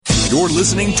You're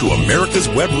listening to America's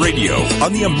Web Radio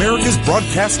on the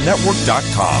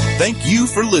AmericasBroadcastNetwork.com. Thank you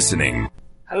for listening.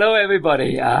 Hello,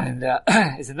 everybody. And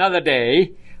it's another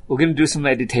day. We're going to do some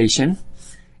meditation.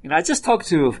 And I just talked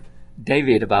to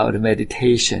David about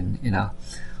meditation,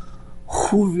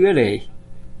 who really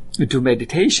do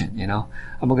meditation,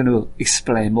 I'm going to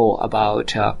explain more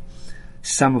about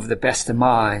some of the best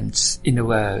minds in the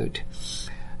world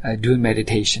doing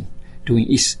meditation, doing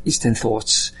Eastern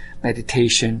thoughts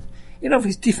meditation,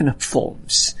 with different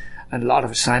forms. And a lot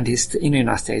of scientists in the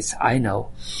United States, I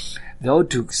know, they'll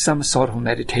do some sort of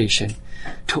meditation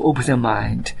to open their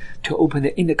mind, to open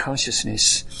the inner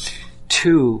consciousness,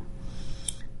 to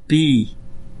be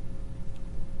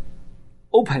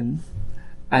open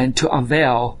and to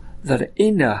unveil the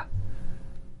inner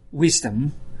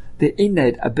wisdom, the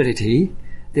innate ability,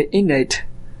 the innate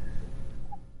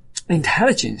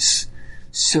intelligence,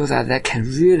 so that they can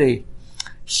really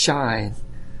shine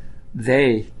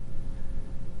their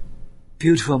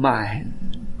beautiful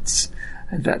minds,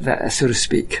 that so to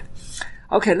speak.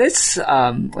 Okay, let's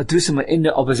do some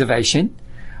inner observation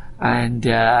and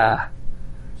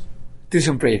do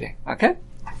some breathing, okay?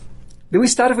 Then we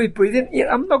start with breathing.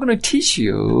 I'm not going to teach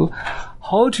you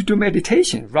how to do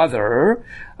meditation. Rather,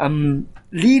 I'm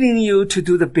leading you to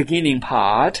do the beginning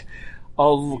part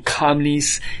of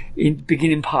calmness, in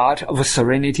beginning part of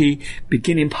serenity,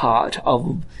 beginning part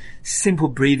of simple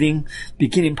breathing,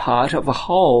 beginning part of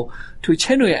how to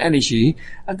channel your energy,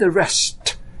 and the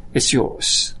rest is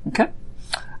yours. Okay?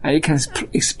 And you can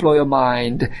explore your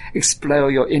mind, explore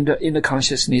your inner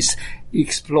consciousness,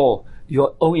 explore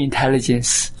your own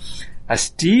intelligence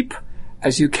as deep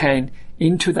as you can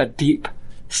into that deep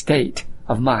state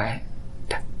of mind.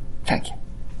 Thank you.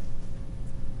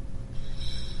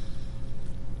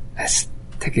 Let's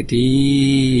take a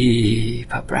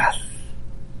deeper breath.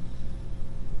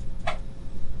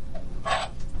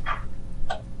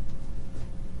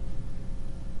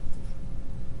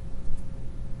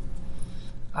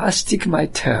 I'll stick my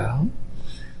tongue,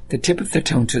 the tip of the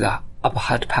tongue, to the upper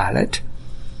heart palate,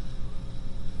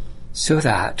 so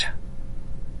that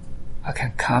I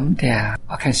can calm down,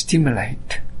 I can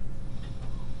stimulate,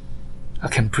 I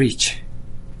can breach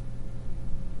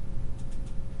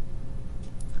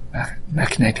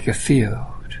magnetic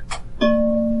field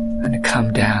and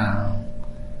calm down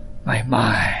my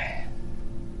mind.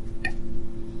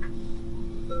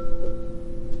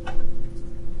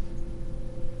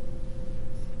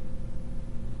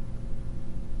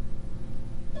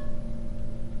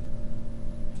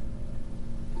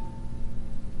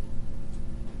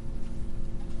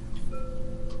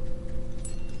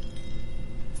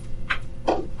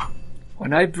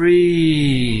 When I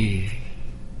breathe,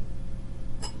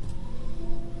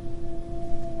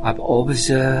 I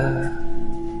observe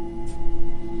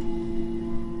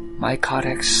my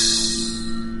cortex,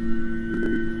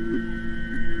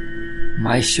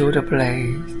 my shoulder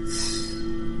blades,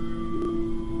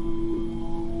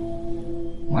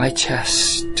 my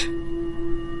chest,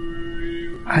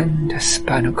 and the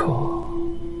spinal cord.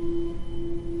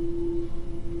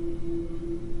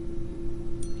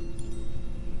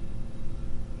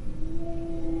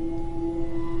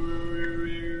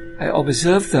 I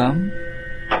observe them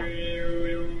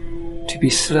to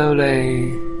be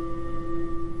slowly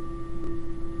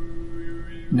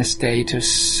in a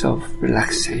status of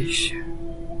relaxation.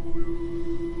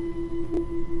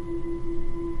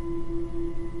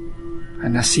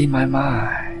 And I see my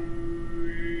mind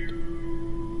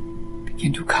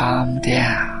begin to calm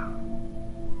down.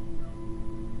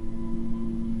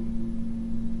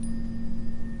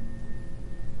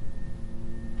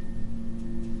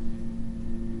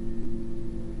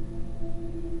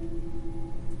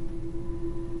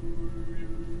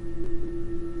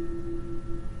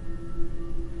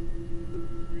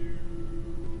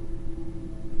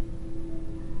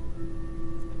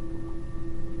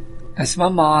 As my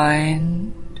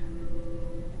mind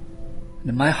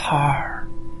and my heart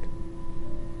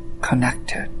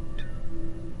connected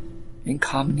in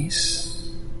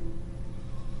calmness,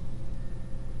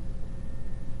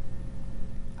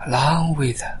 along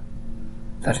with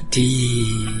that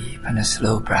deep and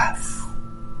slow breath,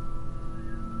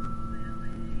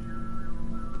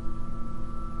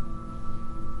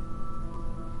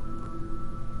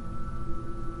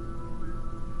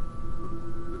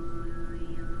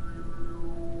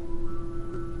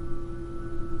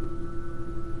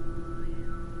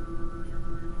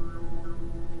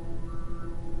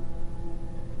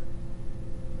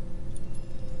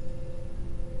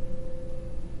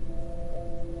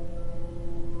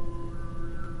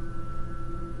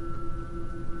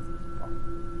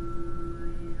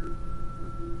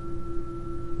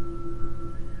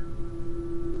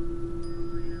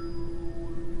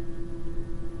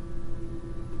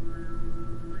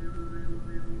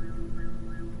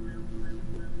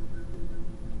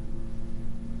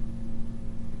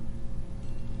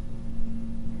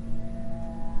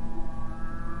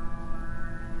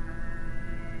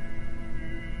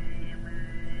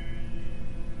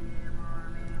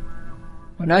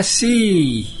 When I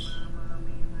see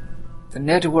the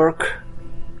network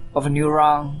of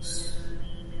neurons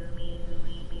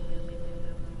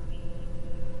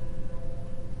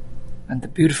and the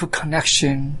beautiful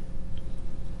connection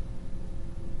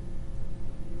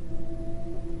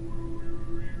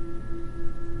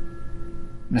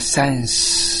and a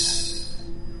sense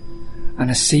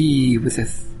and a see with the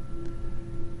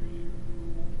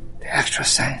extra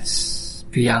sense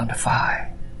beyond the five.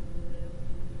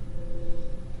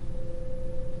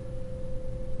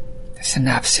 The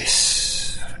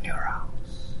synapses of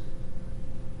neurons,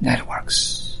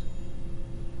 networks.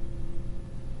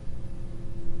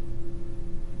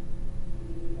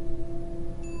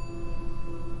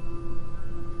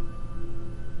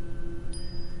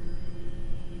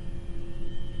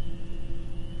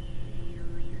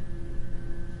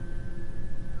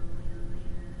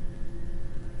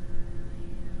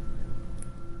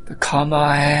 The calmer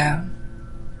I am,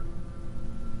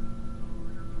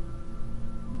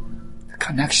 the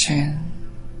connection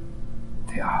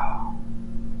they are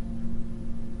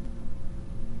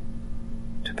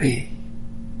to be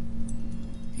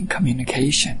in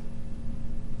communication.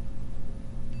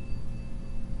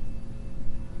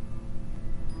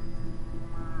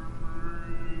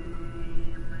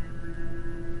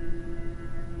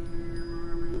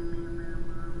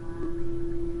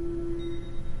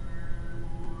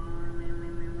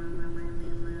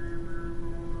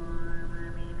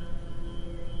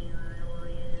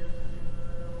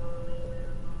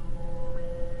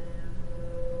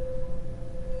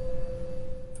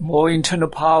 More internal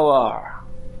power.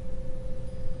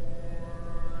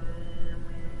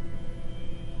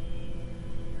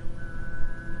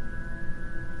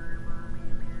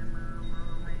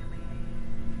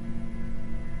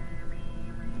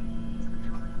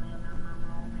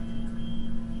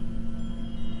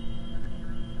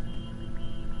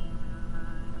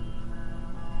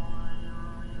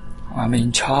 I'm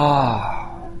in charge.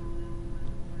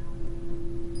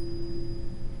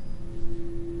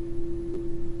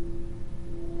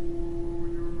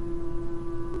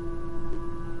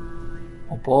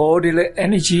 Bodily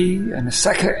energy and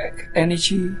psychic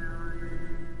energy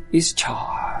is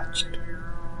charged.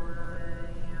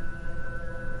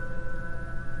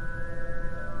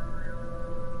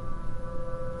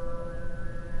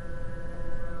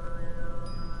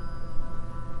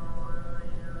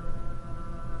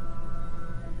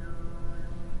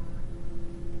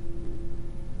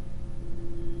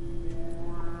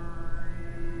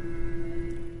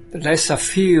 The less I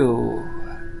feel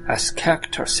as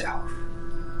character self,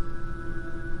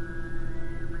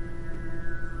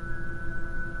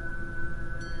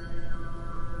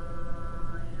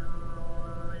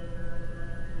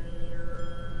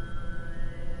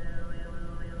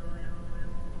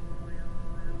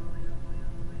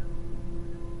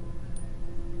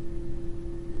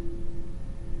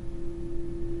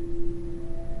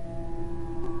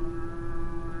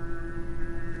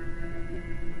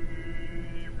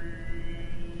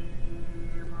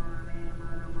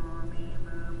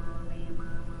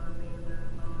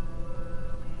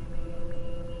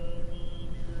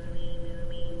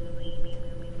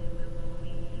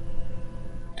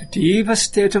 the deeper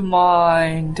state of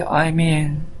mind I'm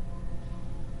in,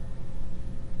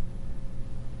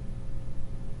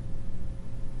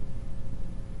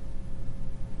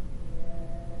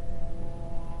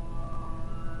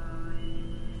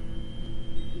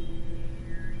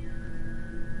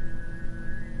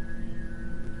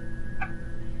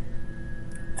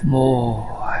 the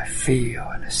more I feel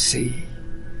and see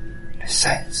and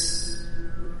sense.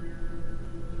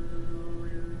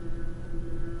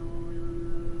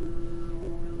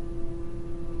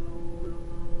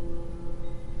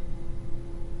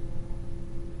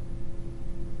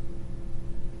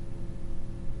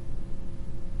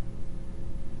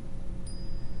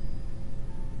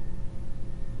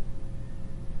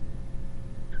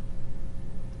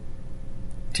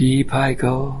 Deep I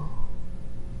go,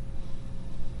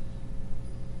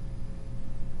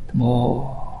 the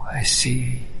more I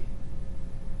see,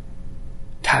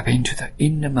 tap into the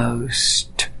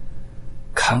innermost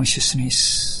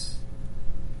consciousness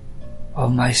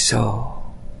of my soul.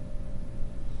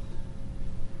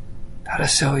 That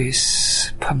soul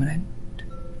is permanent,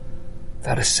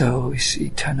 that soul is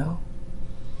eternal,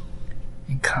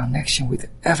 in connection with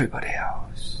everybody else.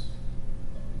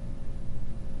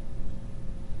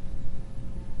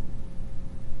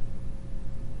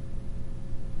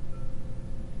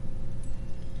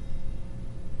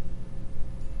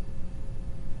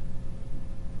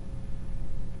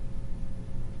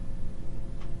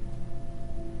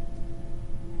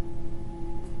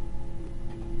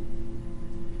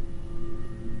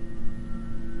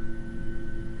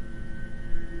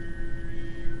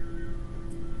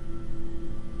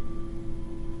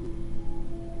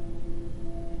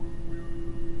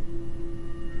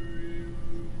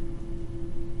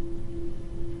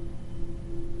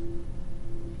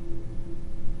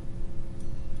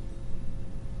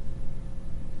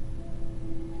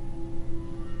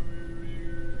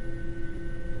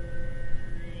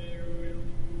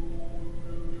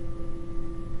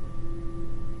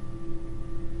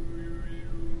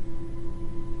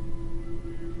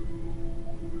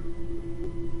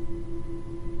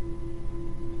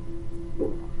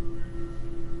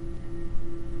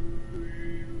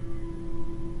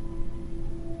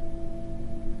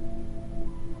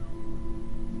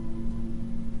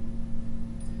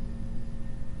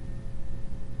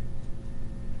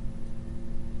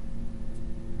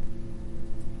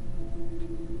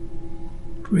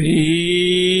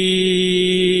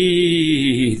 Breathe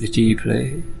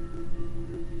deeply.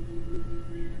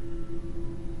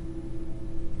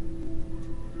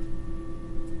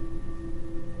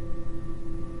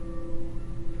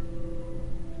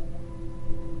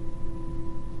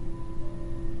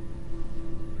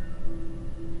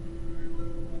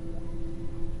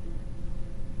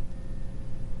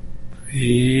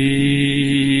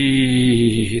 Breathe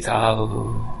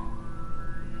out.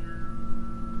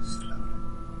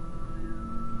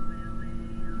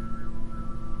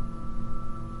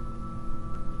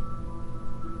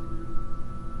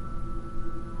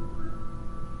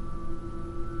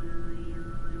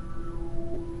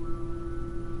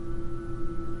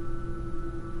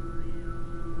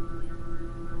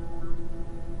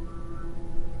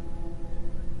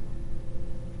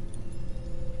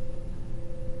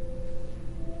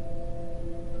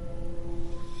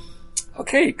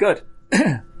 Okay, good.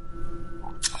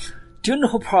 During the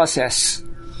whole process,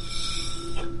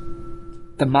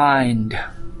 the mind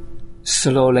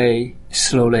slowly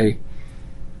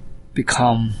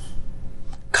become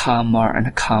calmer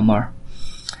and calmer.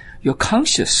 Your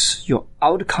conscious, your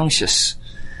outer conscious,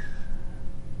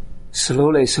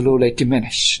 slowly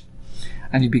diminish,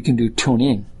 and you begin to tune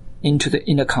in into the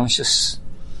inner conscious.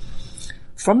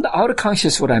 From the outer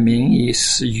conscious, what I mean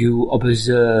is you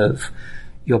observe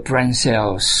your brain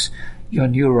cells, your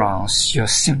neurons, your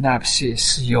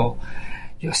synapses, your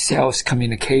cells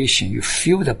communication. You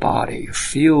feel the body, you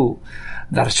feel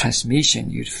that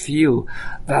transmission, you feel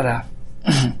that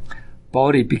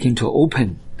body begin to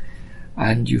open,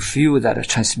 and you feel that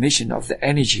transmission of the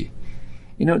energy.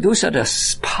 You know, those are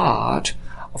the part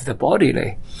of the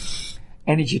bodily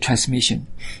energy transmission.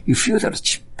 You feel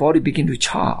that body begin to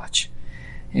charge.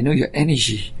 You know, your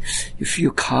energy, you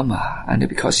feel calmer, and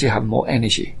because you have more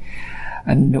energy.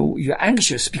 And you're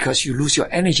anxious because you lose your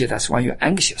energy. That's why you're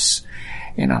anxious.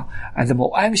 You know, and the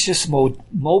more anxious,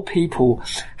 more people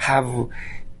have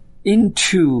been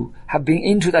into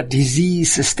that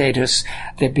disease status.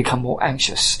 They become more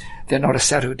anxious. They're not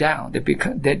settled down.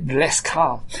 They're less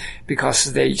calm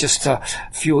because they just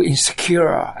feel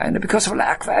insecure, and because of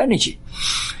lack of energy.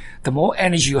 The more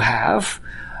energy you have,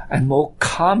 and more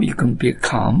calm you can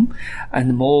become,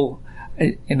 and more,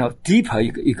 deeper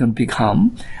you can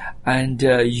become, and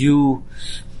you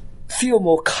feel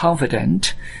more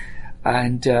confident,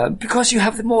 and because you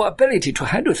have the more ability to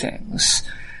handle things,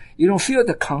 you don't feel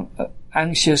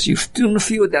anxious. You don't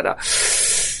feel that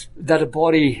the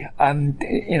body,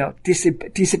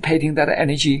 dissipating that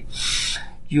energy.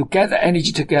 You get the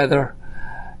energy together.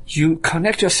 You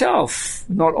connect yourself,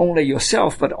 not only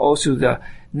yourself, but also the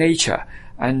nature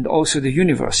and also the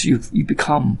universe. You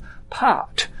become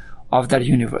part of that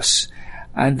universe.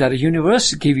 And that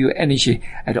universe give you energy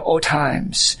at all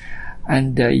times.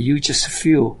 And you just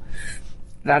feel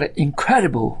that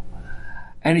incredible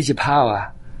energy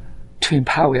power to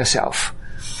empower yourself.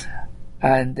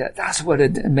 And that's what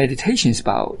meditation is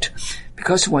about.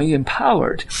 Because when you're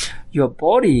empowered, your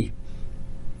body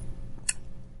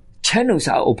channels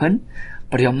are open,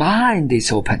 but your mind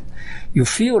is open. You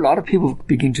feel a lot of people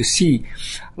begin to see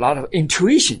a lot of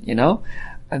intuition,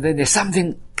 and then there's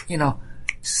something,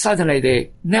 suddenly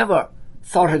they never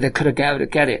thought they could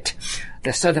get it.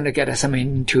 They suddenly get some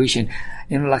intuition,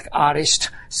 like artists,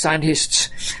 scientists,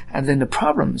 and then the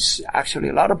problems, actually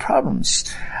a lot of problems,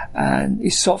 and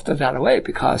it's solved that way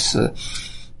because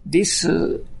this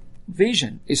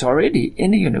vision is already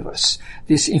in the universe.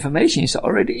 This information is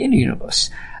already in the universe,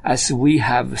 as we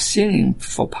have seen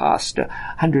for past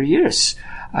 100 years.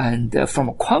 And from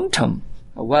a quantum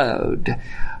world,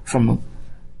 from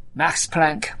Max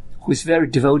Planck, who is very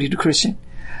devoted Christian,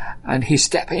 and he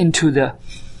stepped into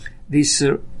this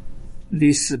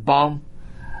bomb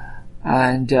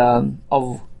and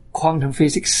of quantum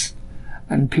physics,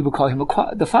 and people call him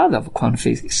the father of quantum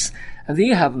physics. And then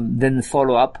you have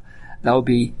follow up, that will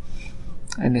be,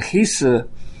 and his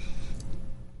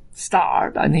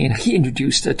start, and then he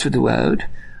introduced to the world,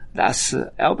 that's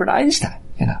Albert Einstein,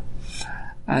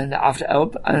 And after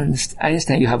Albert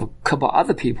Einstein, you have a couple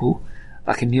other people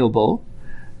like Niels Bohr,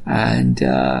 and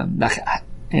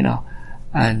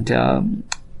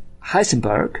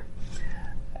Heisenberg,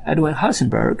 Edwin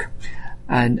Heisenberg,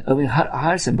 and Erwin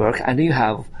Heisenberg, and you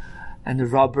have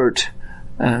Robert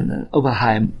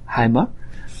Oppenheimer,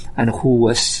 and who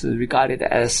was regarded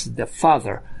as the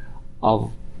father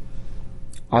of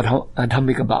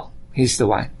atomic bomb. He's the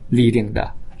one leading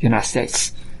the United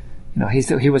States.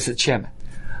 He was the chairman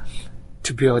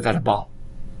to build that bomb.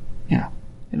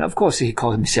 And of course he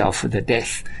called himself the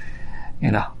death,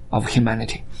 of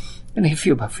humanity. And he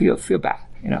feel bad,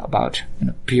 about,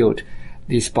 build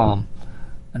this bomb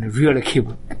and really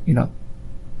killed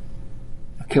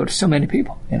so many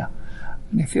people, and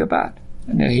I feel bad.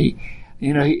 And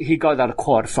he got that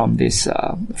quote from this,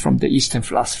 from the Eastern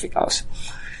philosophy also.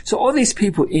 So all these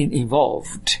people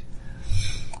involved,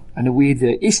 and with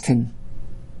the Eastern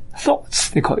thoughts,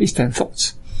 they call Eastern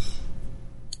thoughts.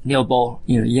 Niels Bohr,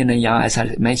 yin and yang, as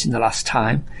I mentioned the last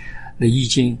time, the I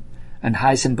Ching and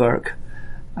Heisenberg,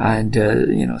 and,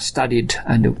 studied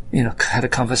and, had a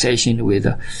conversation with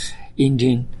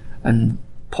Indian and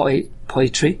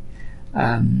poetry,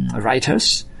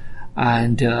 writers,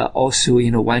 and, also,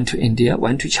 went to India,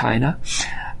 went to China,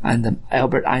 and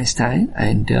Albert Einstein,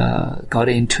 and, got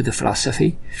into the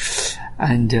philosophy,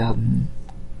 and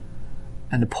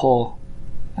Paul,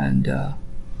 and,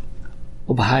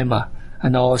 Oppenheimer,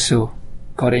 and also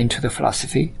got into the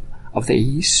philosophy of the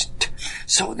East.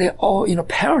 So they're all,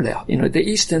 parallel, the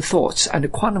Eastern thoughts and the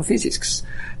quantum physics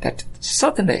that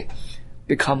suddenly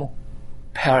become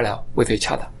parallel with each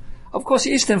other. Of course,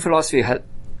 Eastern philosophy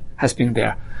has been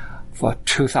there for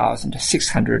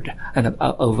 2,600 and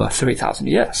over 3,000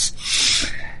 years.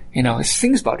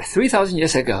 Think about it. 3,000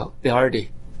 years ago, they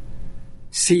already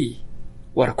see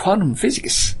what quantum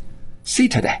physics see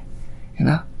today,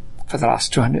 for the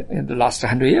last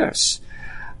 100 years.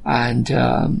 And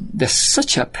there's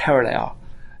such a parallel.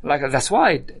 That's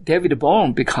why David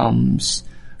Bohm becomes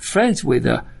friends with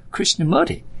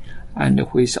Krishnamurti, and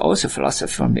who is also a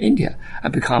philosopher from India,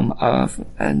 and become a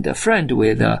friend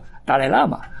with Dalai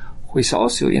Lama, who is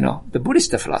also, the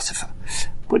Buddhist philosopher,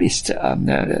 Buddhist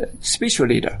spiritual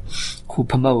leader, who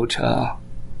promote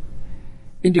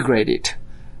integrated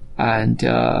and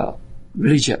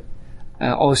religion,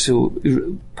 and also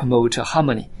promote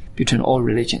harmony between all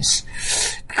religions.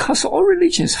 Because all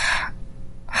religions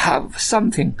have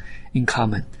something in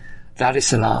common. That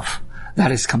is love.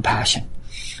 That is compassion.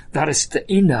 That is the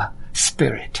inner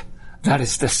spirit. That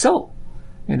is the soul,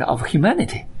 of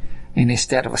humanity, and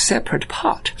instead of a separate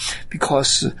part.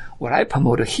 Because what I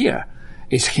promote here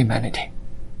is humanity.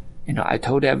 I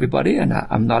told everybody, and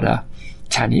I'm not a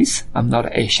Chinese, I'm not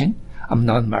Asian, I'm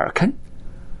not American.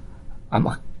 I'm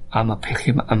a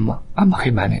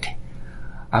humanity.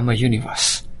 I'm a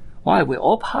universe. Why? We're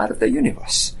all part of the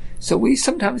universe. So we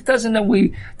sometimes doesn't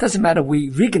matter we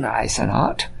recognize or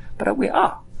not, but we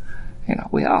are.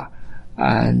 We are.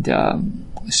 And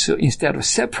so instead of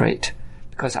separate,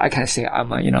 because I can say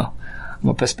I'm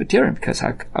a Presbyterian because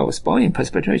I was born in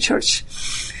Presbyterian church.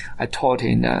 I taught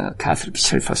in Catholic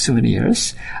church for so many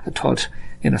years. I taught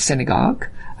in a synagogue.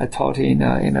 I taught in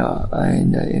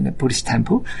a Buddhist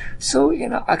temple. So,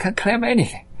 I can claim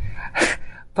anything.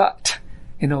 But,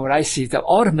 what I see that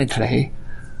ultimately,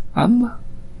 I'm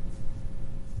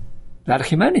that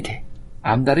humanity.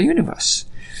 I'm that universe.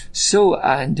 So,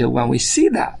 and when we see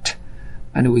that,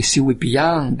 and we see we're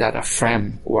beyond that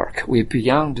framework, we're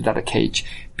beyond that cage,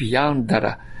 beyond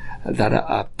that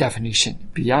definition,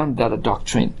 beyond that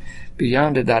doctrine,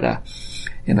 beyond that,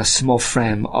 small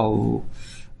frame of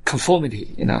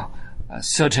conformity, a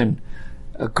certain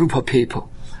group of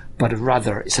people, but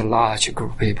rather it's a large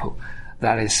group of people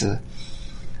that is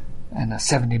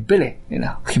 70 billion,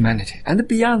 humanity. And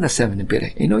beyond the 70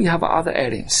 billion, you have other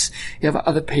aliens, you have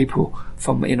other people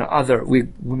from, other, we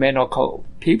may not call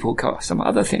people, call some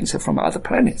other things from other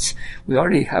planets. We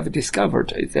already have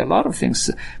discovered there are a lot of things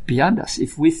beyond us.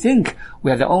 If we think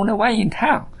we're the only one in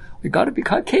town, we got to be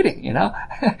quite kidding,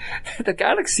 The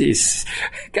galaxies,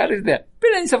 there are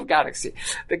billions of galaxies.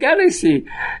 The galaxy,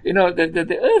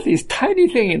 the Earth is tiny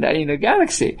thing in the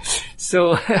galaxy.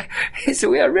 So,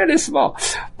 we are really small.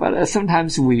 But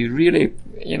sometimes we really,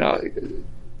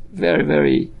 very,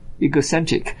 very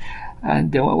egocentric.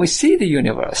 And when we see the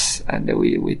universe, and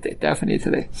we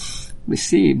definitely, we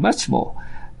see much more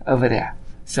over there.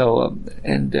 So,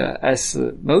 as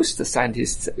most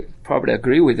scientists probably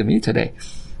agree with me today,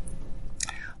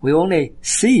 we only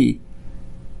see,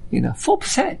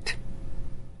 4%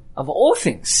 of all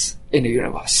things in the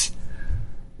universe.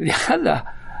 The other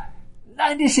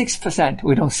 96%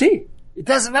 we don't see. It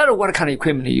doesn't matter what kind of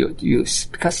equipment you use,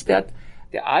 because they're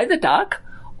either dark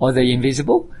or they're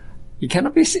invisible. You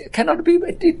cannot be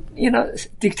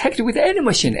detected with any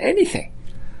machine, anything.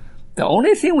 The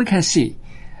only thing we can see,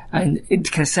 and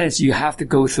it can sense, you have to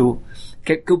go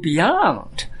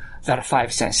beyond that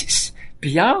 5 senses,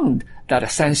 beyond that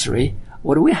sensory.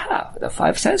 What do we have? The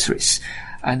 5 sensories.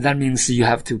 And that means you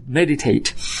have to meditate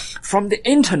from the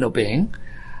internal being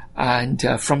and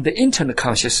from the internal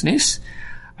consciousness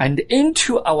and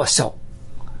into our soul.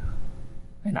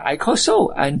 And I call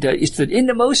soul, and it's the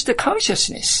innermost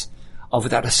consciousness of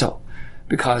that soul.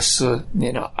 Because,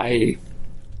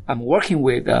 I'm working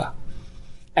with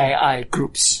AI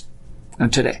groups,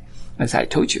 today, as I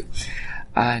told you.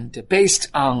 And based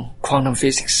on quantum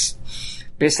physics,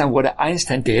 based on what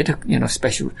Einstein did,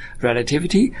 special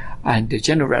relativity and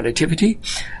general relativity,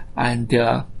 and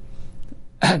the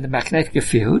magnetic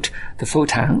field, the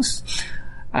photons,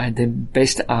 and then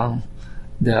based on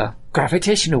the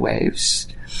gravitational waves,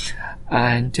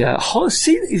 and how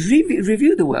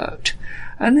review the world,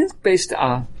 and it's based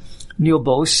on Niels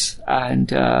Bohr's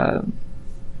and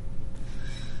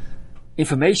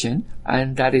information,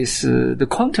 and that is the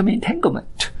quantum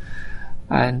entanglement,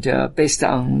 and based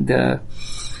on the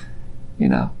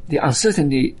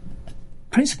uncertainty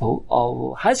principle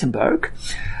of Heisenberg,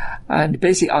 and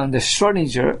based on the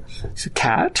Schrödinger's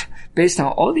cat, based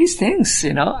on all these things,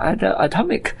 at the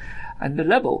atomic and the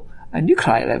level and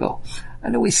nuclei level,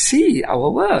 and we see our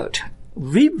world,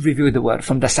 review the world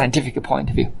from the scientific point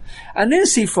of view, and then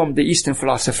see from the Eastern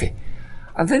philosophy.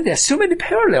 And then there are so many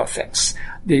parallel things.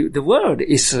 The world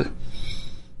is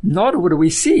not what we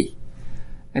see.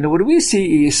 And what we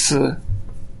see is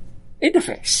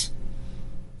interface.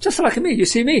 Just like me, you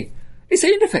see me. It's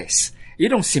an interface. You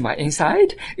don't see my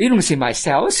inside. You don't see my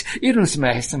cells. You don't see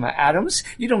my atoms.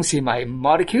 You don't see my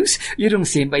molecules. You don't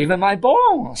see even my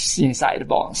bones inside the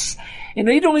bones.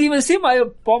 You don't even see my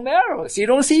bone marrows. You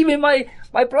don't see even my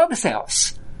blood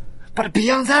cells. But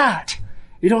beyond that,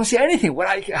 you don't see anything. What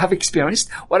I have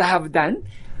experienced, what I have done,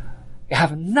 you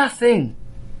have nothing.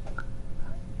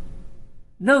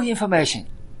 No information.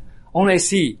 Only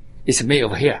see it's me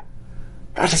over here.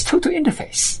 That is total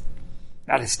interface.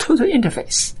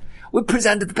 We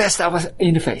presented the best of our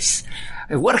interface.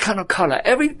 What kind of color?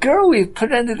 Every girl we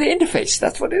presented the interface.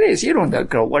 That's what it is. You don't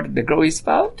know what the girl is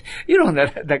about. You don't know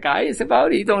the guy is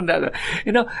about. You don't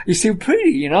know, you see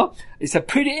pretty, It's a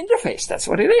pretty interface. That's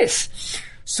what it is.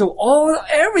 So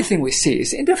everything we see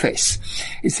is interface.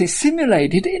 It's a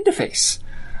simulated interface.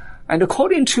 And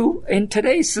according to, in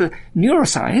today's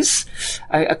neuroscience,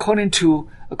 according to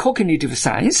cognitive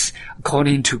science,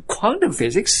 according to quantum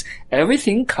physics,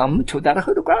 everything come to that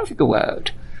holographic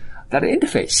world, that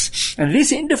interface. And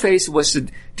this interface was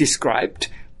described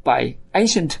by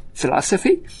ancient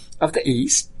philosophy of the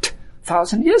East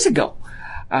 1,000 years ago.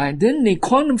 And then the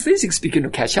quantum physics begin to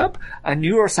catch up, and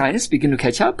neuroscience begin to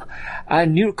catch up,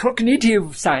 and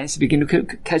cognitive science begin to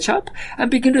catch up, and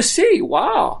begin to see,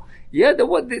 wow, yeah,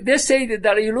 they say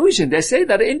that illusion, they say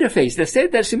that interface, they say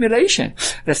that simulation,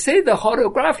 they say the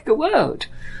holographic world,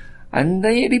 and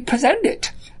they present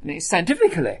it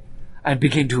scientifically, and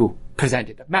begin to present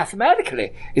it.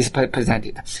 Mathematically is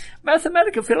presented.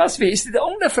 Mathematical philosophy is the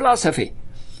only philosophy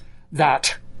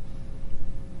that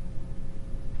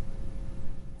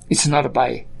it's not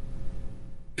by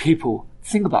people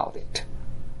think about it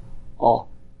or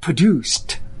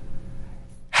produced,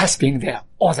 has been there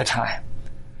all the time.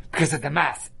 Because the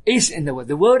math is in the world.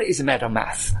 The world is a matter of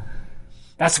math.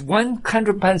 That's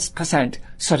 100%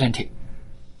 certainty.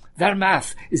 That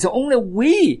math is the only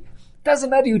way. Doesn't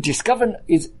matter you discover,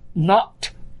 is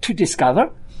not to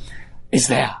discover. It's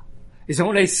there. It's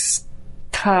only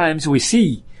times we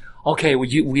see. Okay,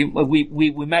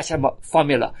 we match a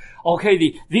formula.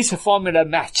 Okay, this formula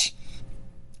match.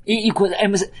 E equals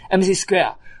mc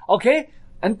square. Okay,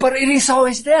 but it is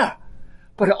always there.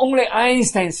 But only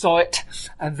Einstein saw it.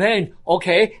 And then,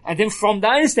 and then from the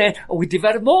Einstein, we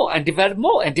develop more and develop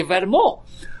more and develop more.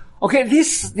 Okay,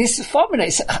 this formula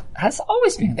has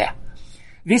always been there.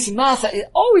 This math has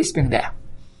always been there.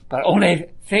 But only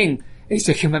thing is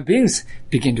the human beings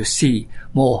begin to see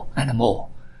more and more.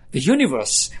 The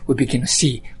universe will begin to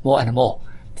see more and more.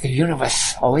 The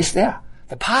universe is always there.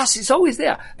 The past is always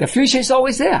there. The future is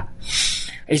always there.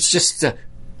 It's just,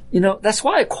 that's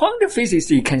why quantum physics,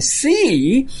 you can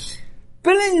see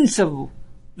billions of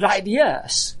light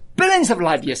years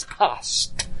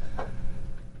past.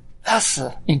 That's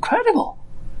incredible.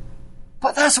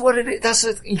 But that's what it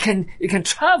is. You can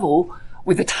travel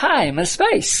with the time and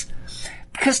space.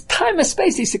 Because time and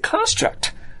space is a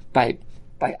construct by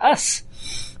us.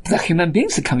 The human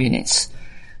beings' convenience.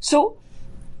 So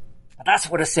that's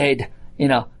what I said, in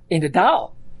the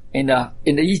Tao, in the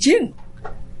I Ching.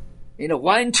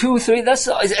 1, 2, 3, that's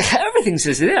everything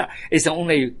is there. It's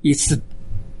lay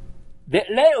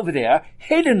over there,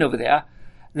 hidden over there,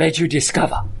 let you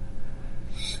discover.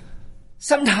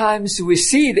 Sometimes we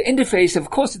see the interface.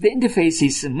 Of course, the interface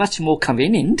is much more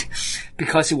convenient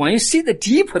because when you see the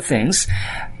deeper things,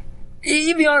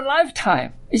 even your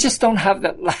lifetime, you just don't have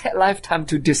the lifetime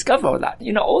to discover that.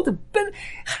 All the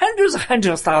hundreds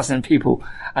of thousands of people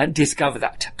discover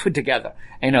that, put together,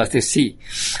 to see.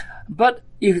 But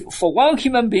if for one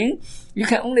human being, you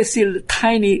can only see a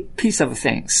tiny piece of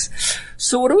things.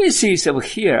 So what we see is over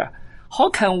here, How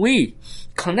can we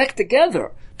connect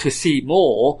together to see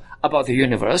more about the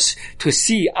universe, to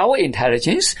see our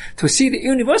intelligence, to see the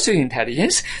universal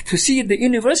intelligence, to see the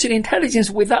universal intelligence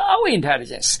without our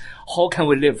intelligence? How can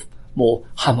we live more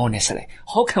harmoniously?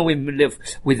 How can we live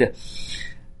with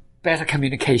better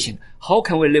communication? How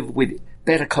can we live with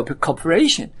better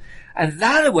cooperation? And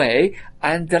that way,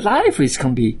 and the life is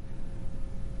going to be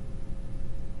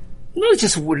not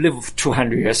just live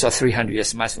 200 years or 300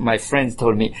 years. My friend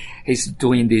told me he's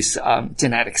doing this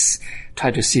genetics,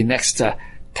 try to see next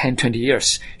 10, 20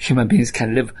 years, human beings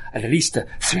can live at least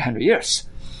 300 years,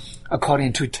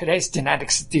 according to today's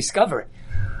genetics discovery.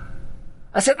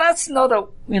 I said, that's not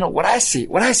what I see.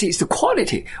 What I see is the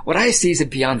quality. What I see is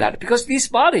beyond that. Because this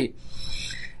body,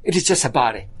 it is just a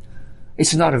body.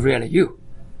 It's not really you.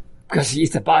 Because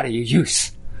it's a body you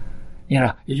use. You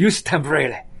use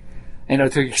temporarily.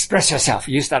 To express yourself.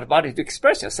 Use that body to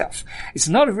express yourself. It's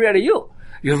not really you.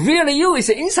 Your real you is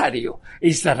inside you.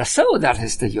 It's that soul that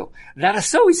is the you. That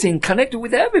soul is connected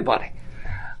with everybody.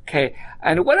 Okay.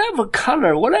 And whatever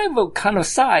color, whatever kind of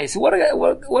size,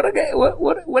 whatever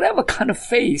kind of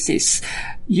faces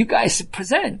you guys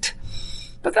present.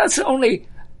 But that's only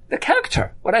the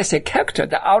character. When I say character,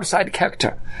 the outside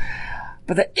character.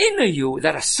 But the inner you,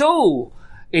 that soul,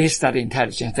 is that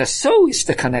intelligence. The soul is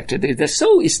the connected. The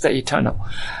soul is the eternal.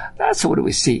 That's what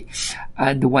we see.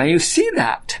 And when you see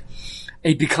that,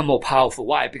 it becomes more powerful.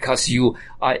 Why? Because you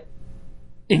are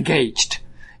engaged.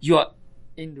 You are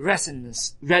in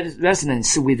resonance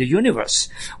with the universe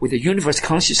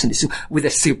consciousness, with the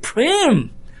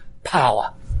supreme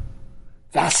power.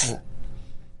 That's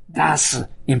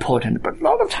important. But a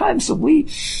lot of times we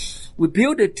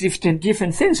build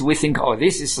different things. We think,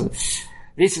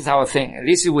 this is our thing.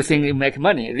 This is we think we make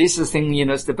money. This is thing,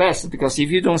 is the best. Because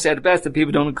if you don't say the best, the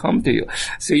people don't come to you.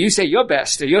 So you say you're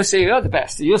best. You say you're the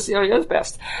best. You say you're the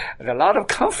best. A lot of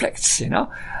conflicts,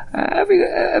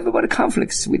 everybody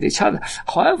conflicts with each other.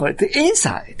 However, the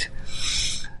inside,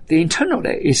 the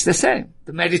internally is the same.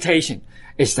 The meditation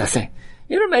is the thing.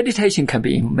 Meditation can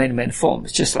be in many, many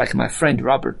forms. Just like my friend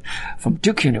Robert from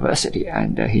Duke University,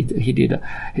 and he did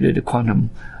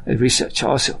quantum research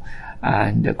also.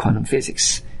 And quantum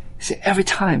physics. So every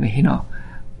time, he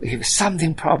has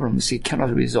something problems he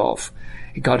cannot resolve,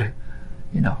 he got to,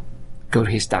 go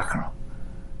to his dark room.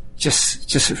 Just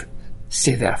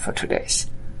sit there for 2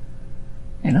 days.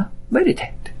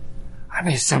 Meditate.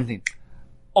 Something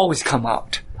always come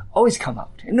out.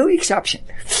 No exception.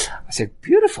 I said,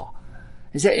 beautiful.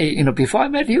 He said, before I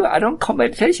met you, I don't call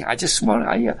meditation. I just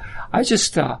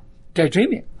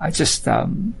daydreaming. I just,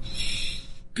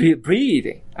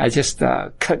 breathing. I just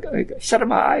shut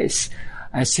my eyes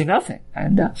and see nothing.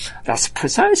 And that's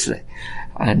precisely.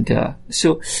 And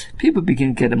so people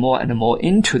begin to get more and more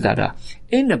into that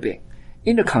inner being,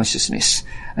 inner consciousness,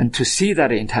 and to see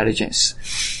that intelligence.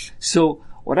 So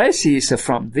what I see is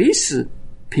from these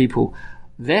people,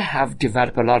 they have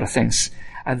developed a lot of things.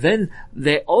 And then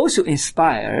they also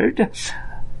inspired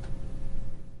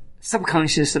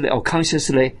subconsciously or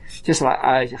consciously, just like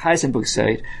Heisenberg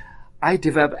said, I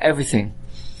develop everything.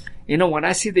 When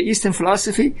I see the Eastern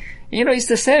philosophy, it's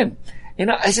the same.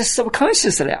 I just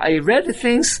subconsciously, I read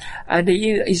things and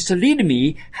it used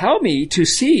to help me to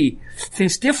see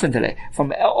things differently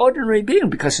from an ordinary being,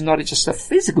 because it's not just a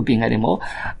physical being anymore.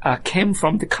 I came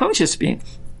from the conscious being.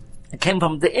 I came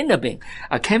from the inner being.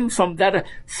 I came from that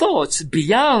thoughts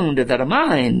beyond that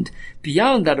mind,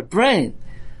 beyond that brain,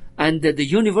 and the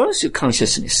universal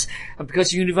consciousness. And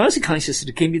because universal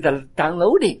consciousness gave me the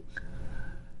downloading.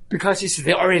 Because it's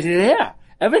already there.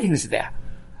 Everything is there.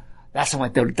 That's why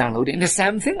they're downloading. The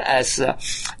same thing as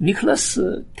Nicholas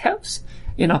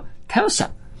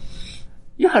Tesla.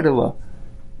 You heard of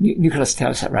Nicholas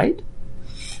Tesla, right?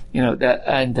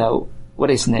 What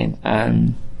is his name?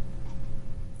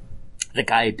 The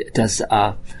guy does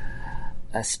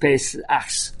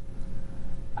SpaceX,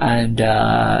 and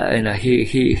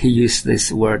he used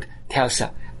this word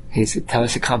Tesla. His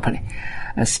Tesla company,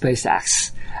 and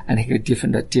SpaceX. And he had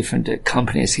different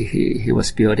companies he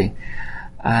was building.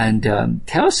 And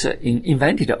Tesla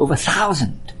invented over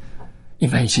 1,000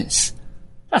 inventions.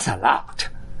 That's a lot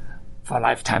for a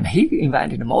lifetime. He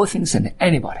invented more things than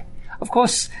anybody. Of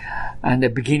course, in the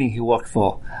beginning he worked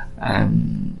for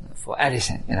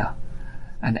Edison,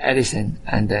 and Edison,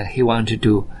 and he wanted to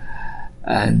do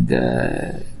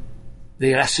the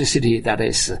electricity that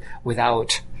is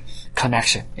without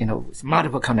connection,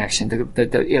 multiple connection,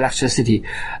 the electricity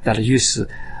that uses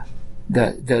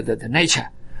the nature,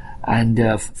 and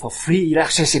for free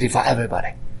electricity for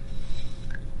everybody.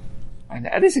 And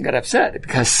Edison got upset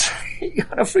because you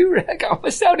got a free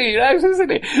almost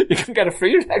electricity. You can get a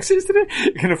free electricity,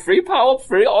 you can get free power,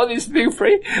 free all these things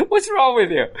free. What's wrong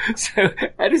with you? So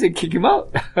Edison kicked him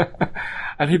out,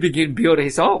 and he began to build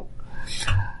his own.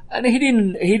 And he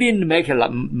didn't make a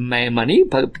lot money,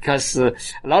 but because a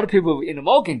lot of people in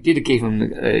Morgan did give him,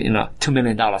 $2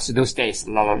 million. Those days,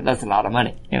 that's a lot of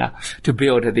money, to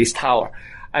build this tower.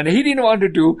 And he didn't want to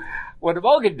do what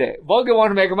Morgan did. Morgan wanted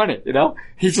to make money,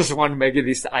 He just wanted to make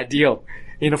this ideal,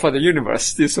 for the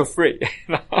universe. It's so free,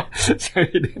 So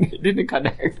he didn't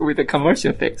connect with the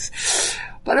commercial things.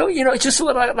 But, just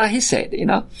like he said,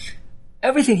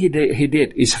 everything he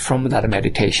did is from that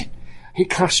meditation. He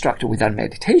constructed with that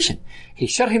meditation. He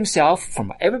shut himself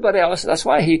from everybody else. That's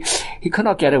why he could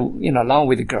not get, along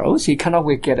with the girls. He cannot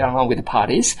get along with the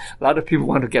parties. A lot of people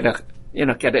want to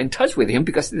get in touch with him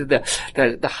because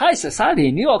the high society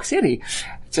in New York City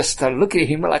just look at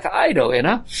him like an idol,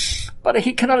 But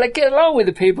he cannot get along with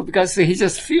the people because he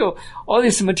just feel all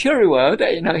this material world,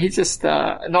 he's just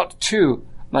not too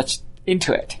much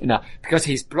into it, because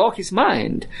he's blocked his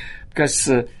mind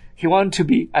because he wants to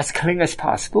be as clean as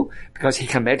possible because he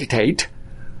can meditate.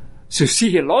 So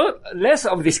see less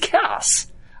of this chaos,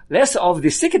 less of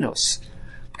the signals,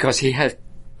 because he has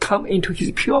come into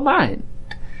his pure mind,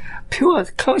 pure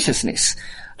consciousness.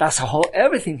 That's how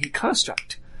everything he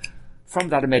construct from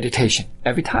that meditation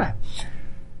every time.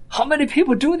 How many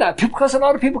people do that? Because a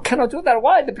lot of people cannot do that.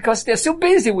 Why? Because they're so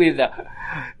busy with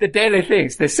the daily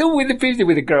things. They're so busy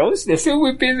with the girls. They're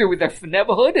so busy with the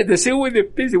neighborhood. They're so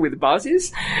busy with the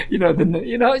bosses.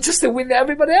 Just with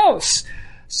everybody else.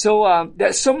 So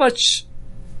there's so much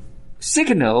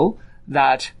signal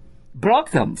that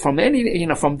block them from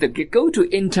from the go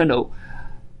to internal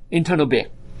being.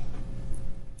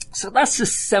 So that's the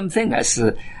same thing as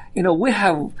we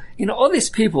have all these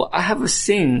people. I have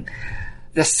seen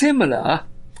the similar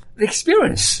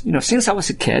experience, since I was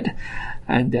a kid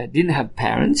and didn't have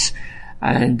parents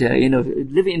and,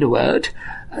 living in the world.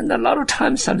 And a lot of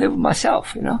times I live with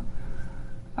myself,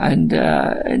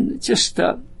 and just,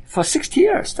 for 60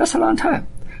 years, that's a long time.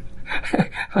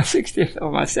 For 60 years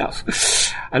of myself.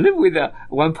 I live with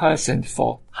one person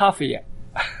for half a year.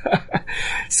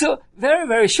 So very,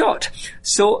 very short.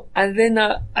 So, and then,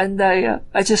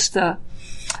 I just,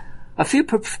 I feel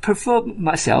prefer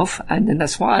myself, and then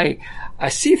that's why I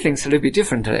see things a little bit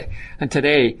differently. And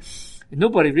today,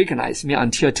 nobody recognized me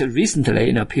until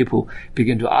recently, people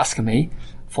begin to ask me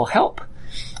for help.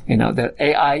 The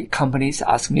AI companies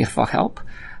ask me for help,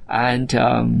 and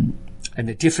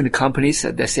the different companies,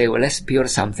 they say, well, let's build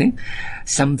something,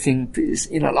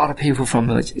 a lot of people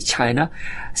from China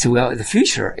say, well, the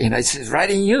future, it's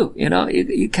right in you,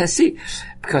 you can see,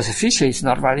 because the future is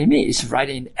not right in me, it's right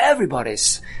in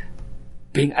everybody's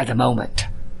being at the moment.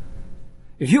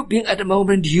 If you being at the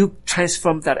moment, you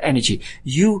transform that energy.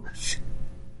 You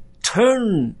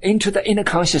turn into the inner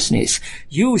consciousness.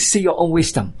 You see your own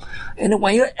wisdom. And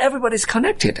when everybody's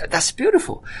connected, that's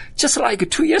beautiful. Just like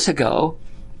 2 years ago,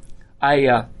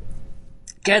 I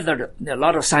gathered a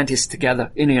lot of scientists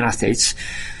together in the United States.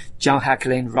 John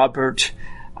Hacklin, Robert,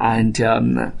 and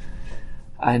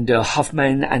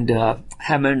Hoffman, and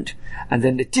Hammond, and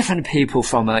then the different people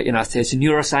from United States,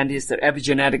 neuroscientists,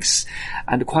 epigenetics,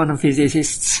 and quantum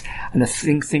physicists, and the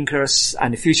thinkers,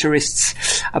 and the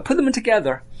futurists. I put them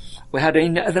together. We had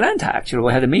in Atlanta, actually,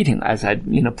 we had a meeting, as I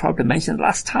probably mentioned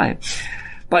last time.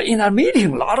 But in our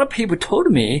meeting, a lot of people told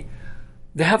me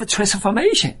they have a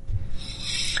transformation.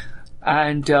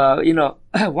 And,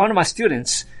 one of my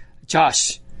students,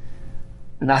 Josh,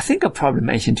 and I think I probably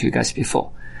mentioned to you guys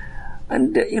before.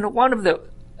 And, one of the,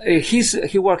 he's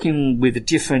working with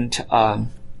different,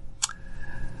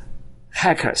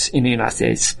 hackers in the United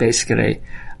States, basically.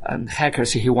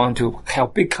 Hackers, he want to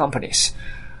help big companies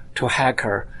to hack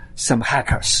some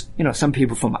hackers. Some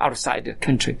people from outside the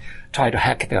country try to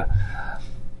hack the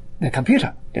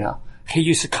computer, He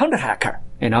used a counter hacker,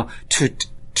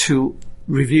 to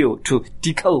review, to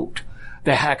decode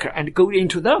the hacker and go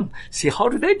into them, see how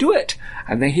do they do it.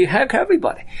 And then he hack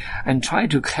everybody and try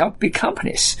to help big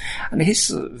companies. And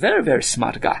he's a very, very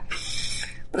smart guy.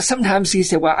 But sometimes he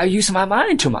said, well, I use my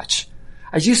mind too much.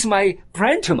 I use my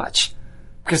brain too much.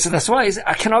 Because that's why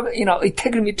I cannot, it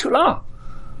takes me too long.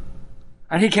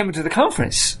 And he came to the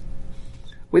conference.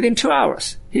 Within 2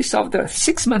 hours, he solved the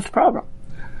 6-month problem.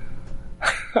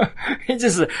 He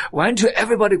just went to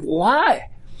everybody. Why?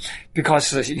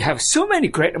 Because you have so many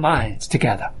great minds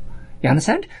together. You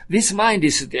understand? This mind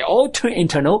they all turn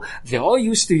internal. They all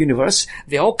use the universe.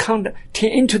 They all turn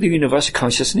into the universal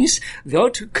consciousness. They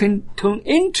all turn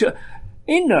into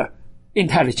inner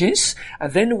intelligence.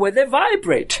 And then when they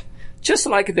vibrate just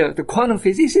like the quantum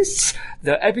physicists,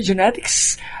 the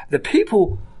epigenetics, the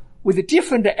people with the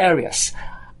different areas.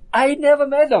 I never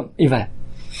met them even.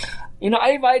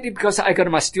 I invited because I got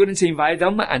my students to invite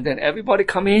them, and then everybody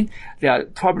come in. There are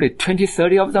probably 20,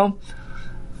 30 of them.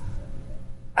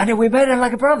 And then we met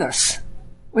like brothers.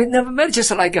 We never met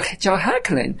just like John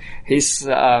Hacklin. He's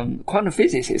quantum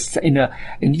physicist in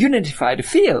unified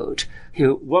field. He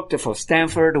worked for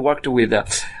Stanford, worked with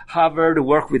Harvard,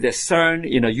 worked with the CERN,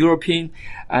 European,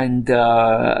 and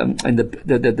the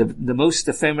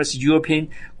most famous European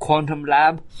quantum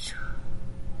lab.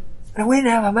 And we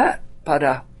never met,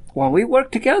 but when we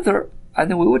work together, and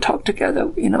then we will talk together,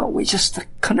 we just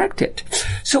connected.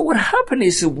 So what happens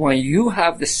is when you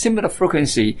have the similar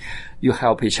frequency, you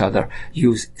help each other,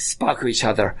 you spark each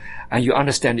other, and you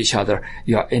understand each other.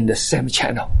 You are in the same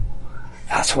channel.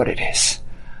 That's what it is.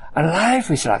 And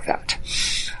life is like that.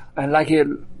 And like,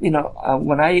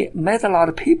 when I met a lot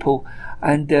of people,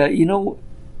 and,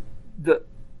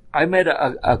 I met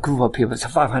a group of people, it's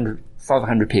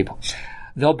 500 people.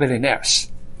 They're all billionaires.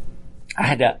 I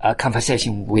had a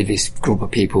conversation with this group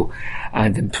of people,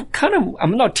 and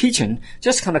I'm not teaching,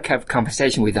 just kind of kept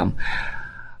conversation with them.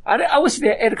 I was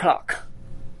there at 8 o'clock.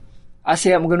 I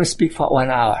said, I'm going to speak for 1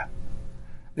 hour.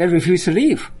 They refused to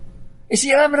leave. It's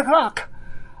 11 o'clock.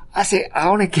 I said, I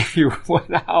only give you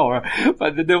 1 hour,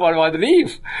 but they don't want to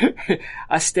leave.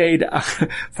 I stayed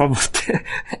from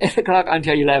 8 o'clock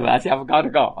until 11. I said, I've got to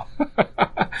go.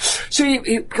 So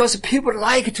because people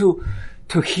like to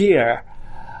hear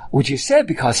what you said,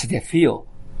 because they feel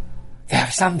they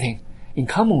have something in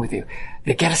common with you.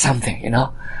 They get something,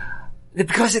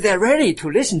 because they're ready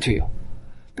to listen to you.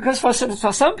 Because for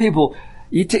some people,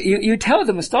 you tell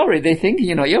them a story, they think,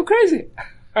 you're crazy.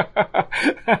 They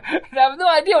have no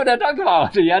idea what I'm talking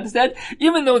about. You understand?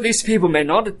 Even though these people may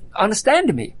not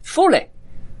understand me fully,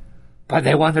 but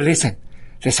they want to listen.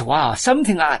 They say, wow,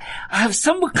 something, I have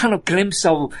some kind of glimpse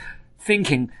of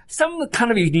thinking, some kind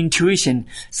of intuition,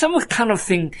 some kind of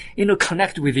thing,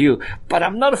 connect with you, but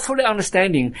I'm not fully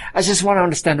understanding. I just want to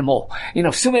understand more.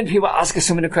 So many people ask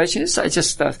so many questions. I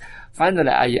just, finally,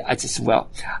 I've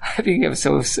been here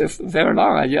so very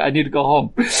long. I need to go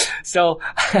home. So,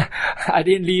 I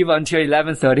didn't leave until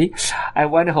 11:30. I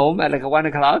went home at like 1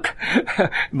 o'clock,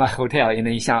 my hotel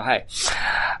in Shanghai.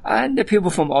 And the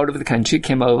people from all over the country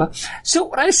came over. So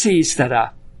what I see is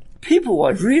that, people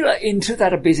were really into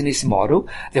that business model.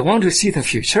 They want to see the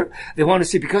future. They want to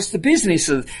see, because the business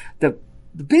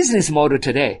model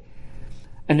today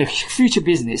and the future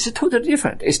business is totally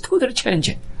different. It's totally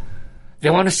changing. They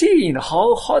want to see,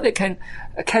 how they can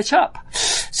catch up.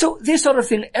 So this sort of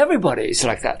thing, everybody is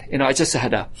like that. I just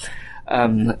had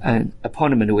an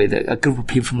appointment with a group of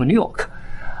people from New York,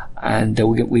 and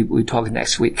we talk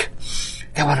next week.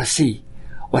 They want to see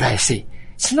what I see.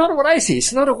 It's not what I see.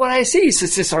 It's not what I see. It's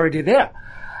just already there.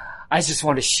 I just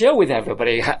want to share with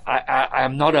everybody.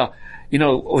 I'm not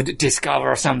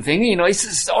discover something. It's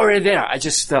just already there. I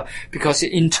just, because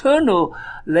internally,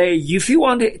 if you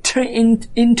want to turn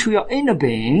into your inner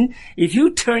being, if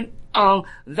you turn on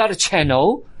that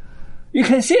channel, you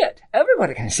can see it.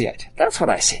 Everybody can see it. That's what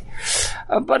I see.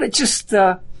 But it's just,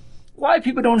 why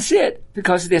people don't see it?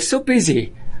 Because they're so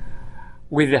busy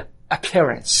with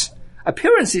appearance.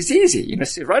 Appearance is easy,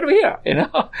 see right over here,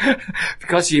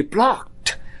 because you're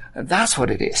blocked. And that's what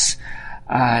it is.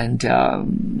 And,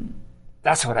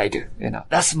 that's what I do,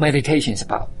 that's meditation is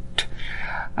about.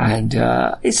 And,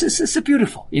 it's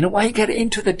beautiful. When you get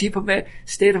into the deeper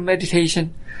state of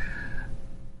meditation,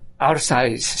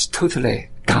 outside is totally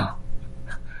gone.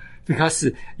 Because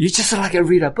you just like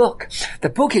read a book. The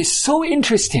book is so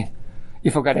interesting. You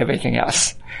forgot everything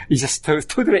else. You just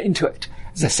totally into it.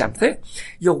 It's the same thing.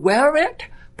 You're aware of it,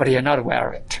 but you're not aware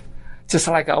of it. Just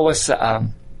like I was a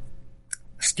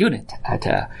student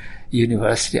at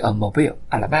University of Mobile,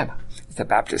 Alabama. It's a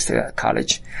Baptist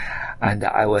college. And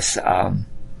I was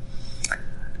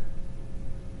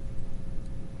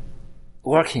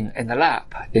working in the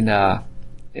lab, in the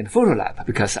photo lab,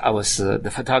 because I was the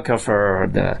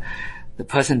photographer, the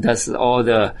person did all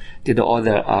the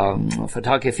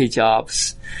photography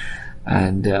jobs,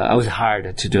 and I was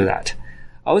hired to do that.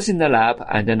 I was in the lab,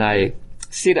 and then I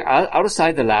sit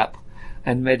outside the lab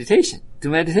and do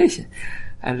meditation.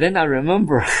 And then I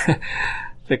remember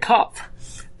the cop,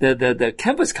 the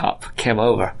campus cop came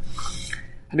over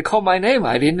and called my name.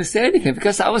 I didn't say anything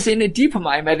because I was in a deep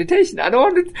mind meditation. I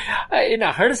don't want to,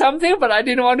 I heard something, but I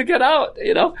didn't want to get out,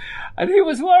 And he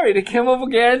was worried. He came over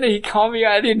again. He called me.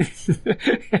 I didn't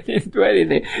do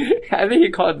anything. I think he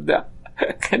called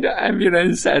And the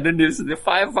ambulance, and then there's the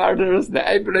firefighters, the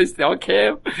ambulance, they all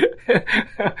came.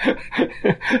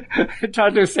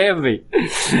 Trying to save me.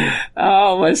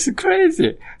 Oh, it's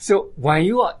crazy. So when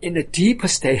you are in a deeper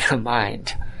state of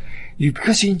mind,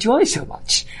 because you enjoy so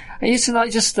much, and it's not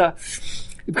just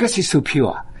because it's so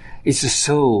pure. It's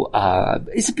so,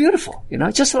 it's beautiful,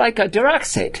 just like Dirac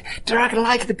said. Dirac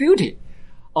liked the beauty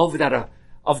of that,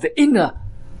 of the inner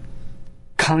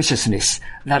consciousness,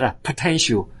 that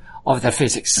potential of the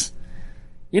physics.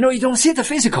 You don't see the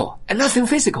physical and nothing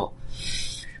physical,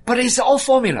 but it's all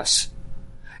formulas.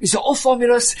 It's all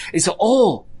formulas. It's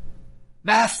all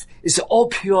math. It's all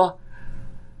pure.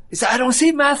 I don't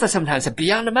see math sometimes.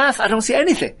 Beyond the math, I don't see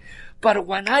anything. But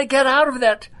when I get out of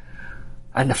that,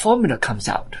 and the formula comes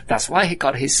out. That's why he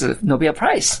got his Nobel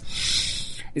Prize.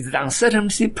 It's the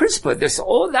uncertainty principle. There's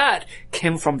all that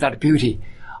came from that beauty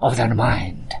of that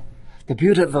mind. The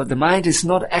beauty of the mind is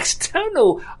not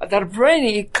external, that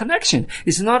brain connection.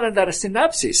 It's not that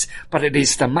synapses, but it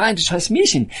is the mind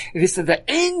transmission. It is the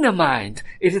inner mind.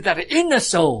 It is that inner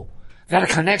soul, that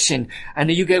connection. And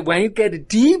when you get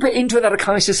deeper into that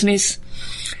consciousness,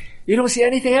 you don't see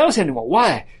anything else anymore.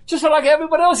 Why? Just like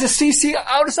everybody else see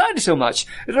outside so much.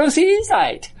 You don't see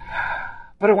inside.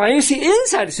 But when you see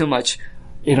inside so much,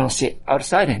 you don't see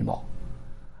outside anymore.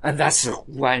 And that's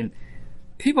when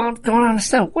people don't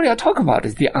understand what you're talking about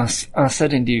is the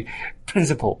uncertainty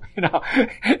principle.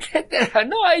 They have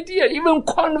no idea. Even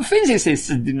quantum physicists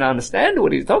didn't understand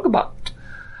what he's talking about.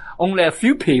 Only a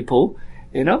few people,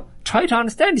 try to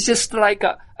understand. It's just like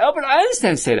Albert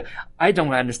Einstein said, I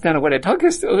don't understand what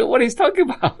he's talking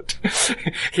about.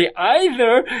 He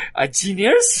either a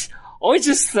genius or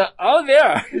just out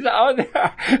there. He's out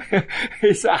there.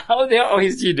 He's out there or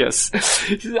he's genius.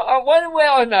 He's one way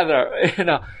or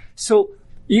another, So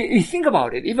you think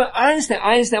about it. Even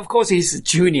Einstein, of course, he's a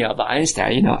junior of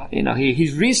Einstein,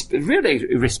 he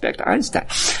really respect Einstein.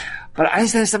 But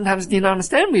Einstein sometimes didn't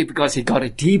understand me because he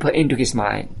got deeper into his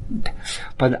mind.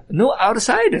 But no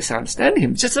outsiders understand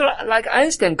him. Just like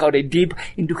Einstein got deep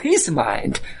into his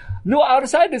mind. No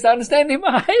outsiders understand him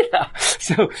either.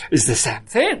 So it's the same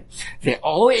thing. They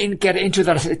all get into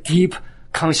that deep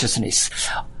consciousness.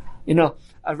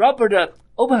 Robert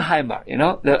Oppenheimer,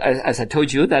 as I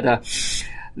told you, that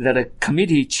a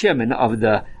committee chairman of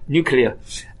the nuclear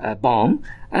bomb,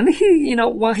 and he,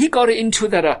 when he got into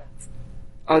that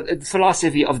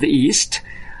philosophy of the East,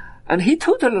 and he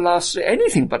totally lost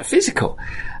anything but physical.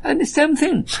 And the same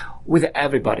thing with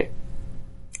everybody.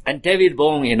 And David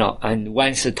Bohm, and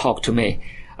once talked to me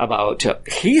about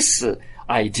his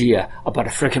idea about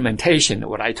fragmentation,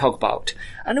 what I talk about.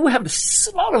 And we have a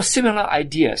lot of similar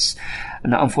ideas.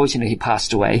 And unfortunately, he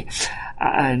passed away.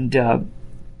 And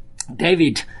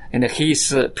David and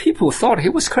his people thought he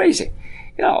was crazy.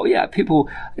 People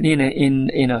in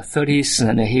 30s,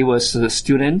 and he was a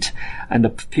student, and the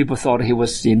people thought he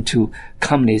was into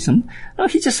communism. No,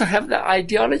 he just had the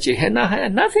ideology, had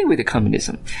nothing with the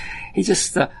communism. He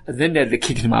just then they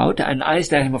kicked him out, and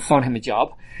Einstein found him a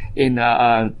job in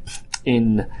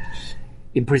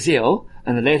Brazil,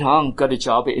 and later on got a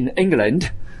job in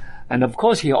England. And of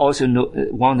course, he also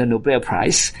won the Nobel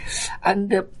Prize. And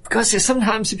because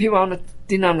sometimes people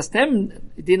didn't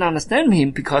understand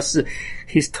him because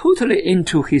he's totally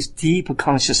into his deep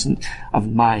consciousness of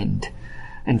mind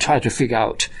and try to figure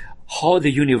out how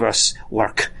the universe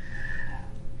work.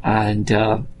 And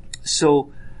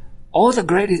so all the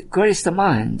greatest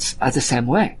minds are the same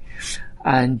way.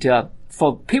 And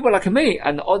for people like me,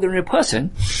 an ordinary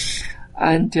person,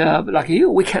 and like you,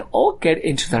 we can all get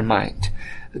into their mind.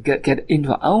 Get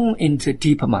into our own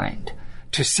deeper mind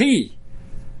to see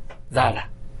that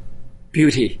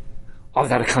beauty of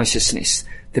that consciousness,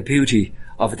 the beauty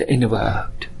of the inner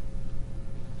world.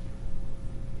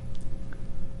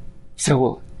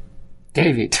 So,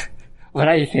 David, what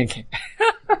are you thinking?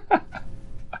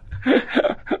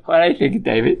 What are you thinking,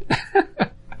 David?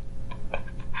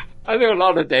 I think a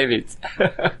lot of Davids.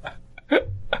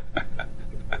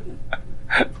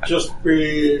 Just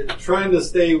be trying to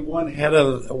stay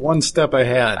one step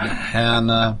ahead,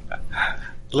 and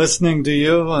listening to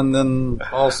you, and then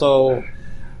also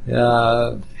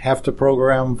have to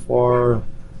program for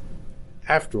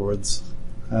afterwards.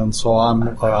 And so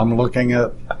I'm looking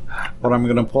at what I'm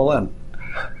going to pull in.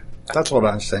 That's what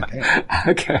I'm thinking.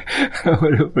 Okay.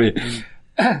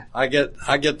 I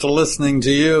get to listening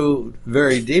to you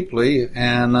very deeply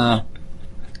and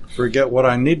forget what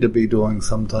I need to be doing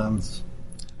sometimes.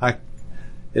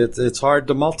 It's hard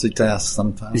to multitask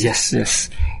sometimes. Yes.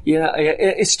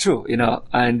 It's true,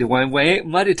 and when we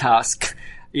multitask,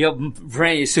 your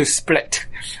brain is so split,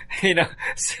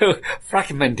 so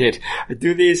fragmented.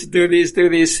 Do this.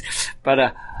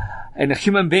 But and a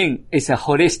human being is a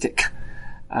holistic.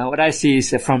 What I see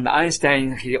is from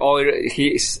Einstein,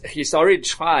 he's already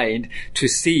tried to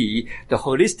see the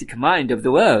holistic mind of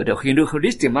the world, the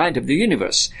holistic mind of the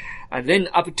universe. And then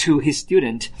up to his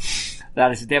student,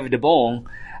 that is David Bohm,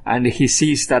 and he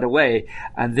sees that way.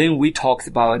 And then we talked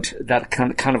about that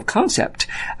kind of concept.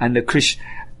 And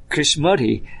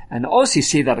Krishnamurti, and also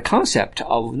see that concept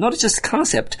of not just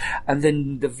concept, and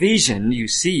then the vision you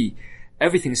see,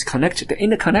 everything is connected,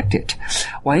 interconnected.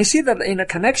 When you see that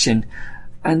interconnection,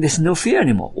 and there's no fear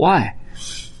anymore. Why?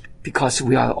 Because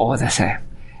we are all the same.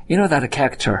 That a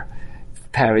character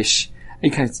perish, you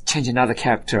can change another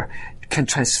character, can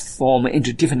transform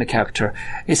into different character.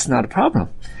 It's not a problem.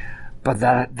 But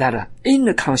that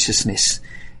inner consciousness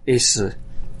is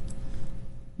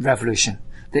revolution.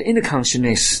 The inner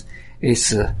consciousness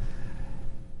is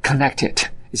connected.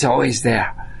 It's always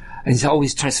there. And it's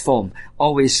always transformed,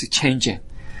 always changing.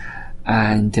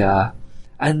 And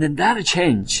then that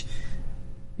change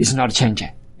is not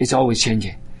changing. It's always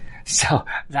changing. So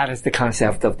that is the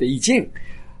concept of the I Ching.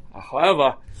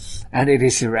 However, and it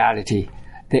is a reality,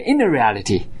 the inner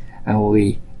reality, and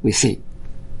we see.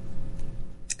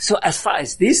 So as far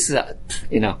as this,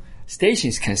 station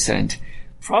is concerned,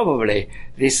 probably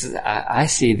this, I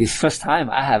see the first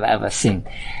time I have ever seen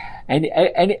any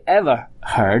ever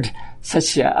heard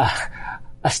such a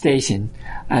station,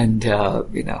 and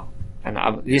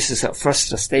this is the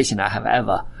first station I have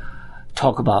ever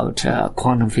talk about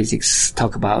quantum physics,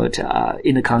 talk about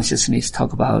inner consciousness,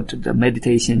 talk about the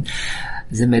meditation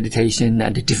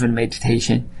and the different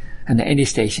meditation, and any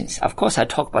stations. Of course, I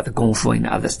talked about the Kung Fu in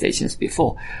other stations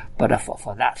before, but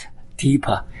for that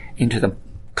deeper into the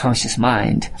conscious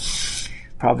mind,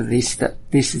 probably this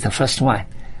is the first one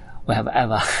we have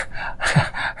ever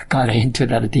got into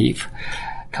that deep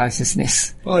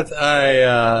consciousness. Well,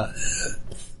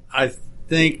 I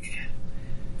think,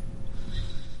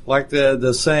 like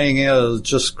the saying is,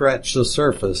 just scratch the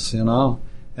surface, and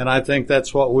I think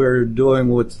that's what we're doing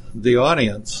with the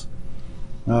audience.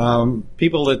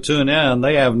 People that tune in,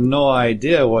 they have no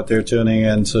idea what they're tuning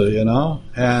into,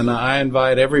 and I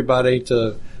invite everybody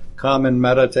to come and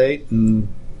meditate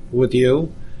with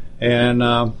you,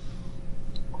 and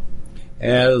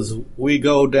as we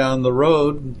go down the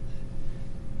road,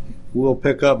 we'll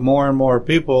pick up more and more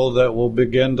people that will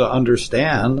begin to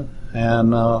understand and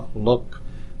look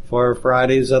for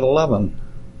Fridays at 11.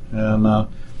 And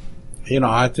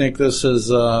I think this is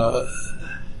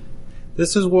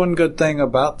one good thing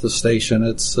about the station.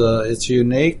 It's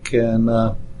unique,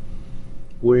 and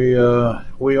we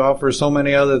offer so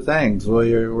many other things.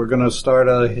 We're going to start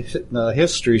a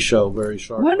history show very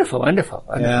shortly. Wonderful.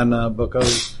 And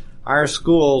because our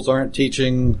schools aren't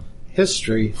teaching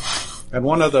history, and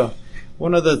one of the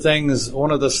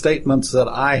statements that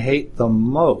I hate the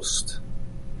most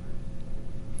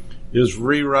is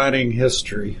rewriting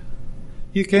history.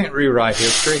 You can't rewrite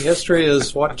history. History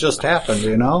is what just happened,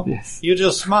 Yes. You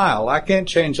just smile. I can't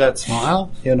change that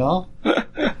smile,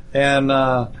 And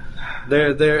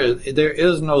there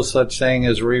is no such thing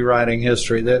as rewriting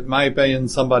history. That might be in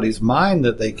somebody's mind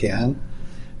that they can,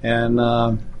 and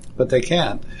but they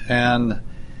can't. And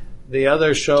the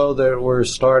other show that we're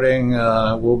starting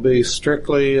will be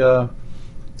strictly about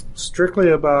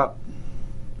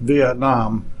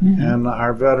Vietnam and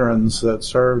our veterans that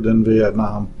served in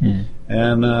Vietnam.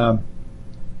 And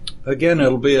again,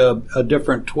 it'll be a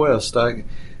different twist.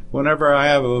 Whenever I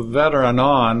have a veteran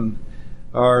on,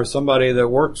 or somebody that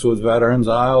works with veterans,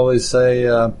 I always say,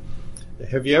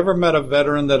 have you ever met a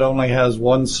veteran that only has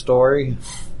one story?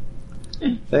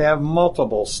 They have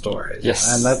multiple stories.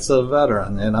 Yes. And that's a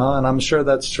veteran, and I'm sure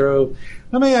that's true.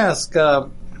 Let me ask,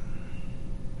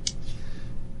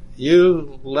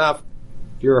 you left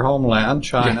your homeland,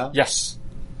 China. Yes.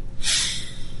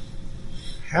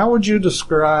 How would you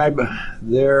describe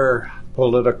their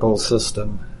political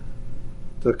system,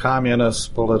 the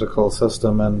communist political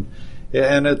system? And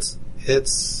it's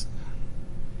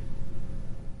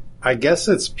I guess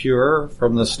it's pure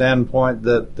from the standpoint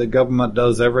that the government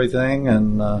does everything,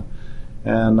 and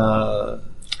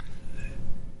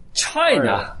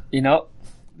China,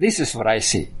 this is what I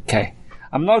see. Okay,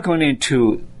 I'm not going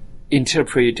to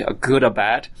interpret good or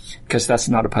bad, because that's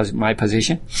not my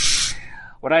position.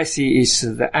 What I see is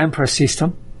the emperor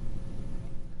system,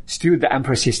 still the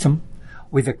emperor system,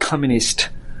 with the communist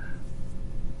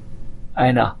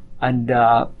and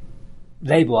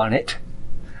label on it,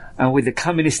 and with the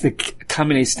communist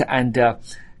and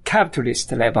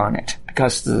capitalist label on it,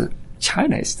 because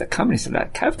China is the communist,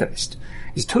 like capitalist.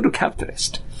 It's total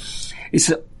capitalist. It's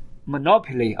a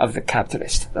monopoly of the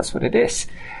capitalist. That's what it is.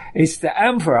 It's the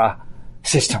emperor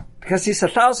system. Because it's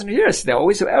 1,000 years, they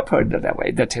always operated that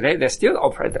way. That today, they still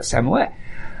operate the same way.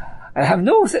 They have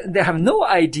no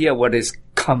idea what is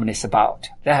communist about.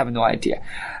 They have no idea.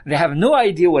 They have no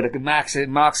idea what Marx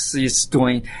is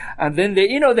doing. And then they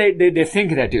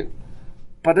think they do.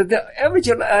 But the average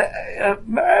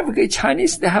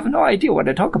Chinese, they have no idea what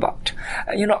they talk about.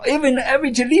 Even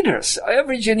average leaders,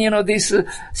 these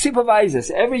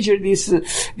supervisors,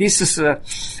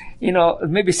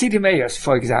 maybe city mayors,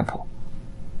 for example.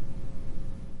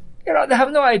 They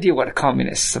have no idea what a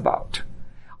communist is about.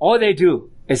 All they do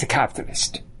is a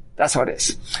capitalist. That's what it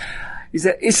is.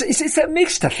 It's a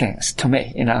mixed things to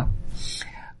me,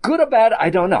 Good or bad,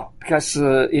 I don't know. Because,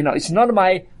 it's not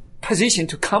my position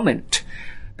to comment.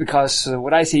 Because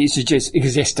what I see is just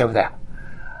exist over there.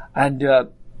 And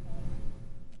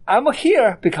I'm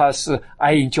here because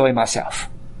I enjoy myself.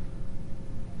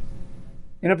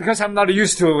 Because I'm not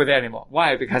used to it anymore.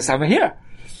 Why? Because I'm here.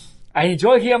 I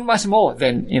enjoy here much more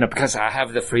than, because I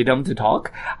have the freedom to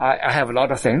talk. I have a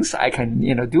lot of things I can,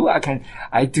 do.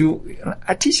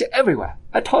 I teach everywhere.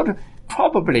 I taught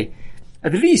probably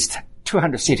at least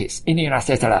 200 cities in the United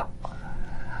States alone.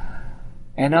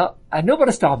 And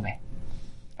nobody stopped me.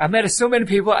 I met so many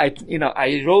people. I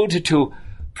wrote to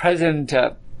President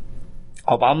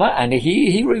Obama, and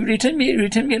he returned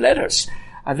me letters.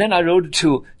 And then I wrote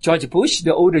to George Bush,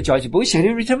 the older George Bush, and he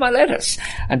returned my letters.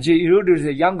 And he wrote to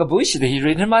the younger Bush, he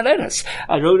returned my letters.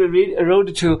 I wrote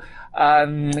to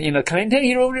Clinton,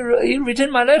 he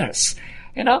returned my letters.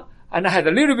 And I had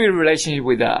a little bit of relationship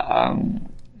with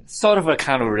sort of a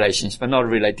kind of relationship, but not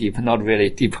really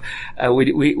deep.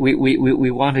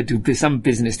 We wanted to do some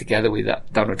business together with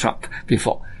Donald Trump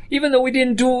before. Even though we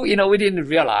didn't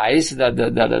realize that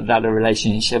the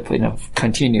relationship,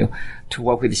 continue to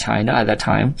work with China at that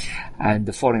time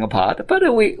and falling apart. But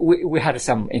we had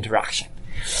some interaction.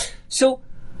 So,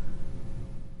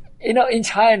 in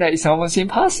China, it's almost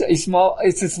impossible.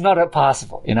 It's not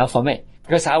possible, for me,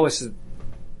 because I was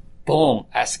born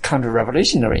as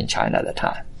counter-revolutionary in China at the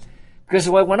time. Because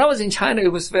when I was in China,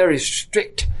 it was very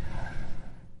strict.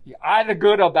 You're either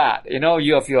good or bad.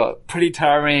 If you're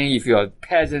proletarian, if you're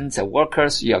peasants or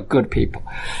workers, you're good people.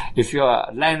 If you're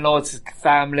a landlord's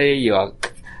family, you're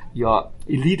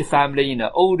elite family,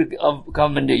 old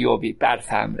government, you'll be bad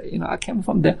family. I came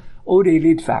from the old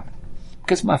elite family.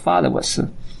 Because my father was a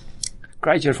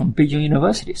graduate from Beijing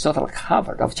University, sort of like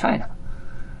Harvard of China.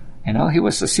 He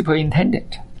was a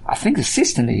superintendent. I think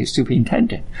assistant is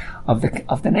superintendent of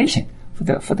the nation for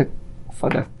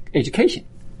the education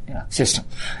system.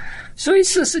 So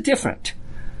it's just different,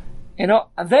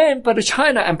 but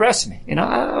China embraced me.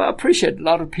 I appreciate a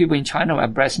lot of people in China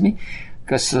embraced me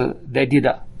because they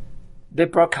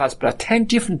broadcast about 10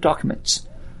 different documentaries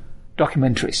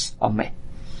on me.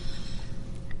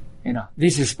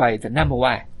 This is by the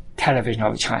 #1 television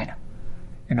of China.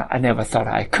 I never thought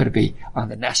I could be on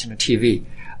the national TV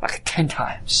like 10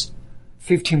 times,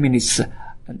 15 minutes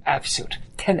an episode,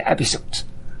 10 episodes.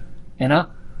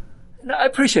 I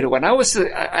appreciate it. When I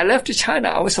left China,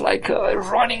 I was like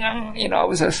running on, I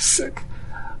was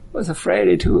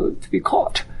afraid to be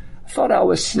caught. I thought I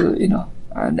was,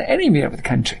 an enemy of the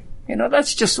country.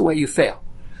 That's just the way you feel.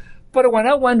 But when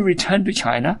I returned to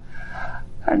China,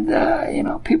 and,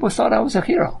 people thought I was a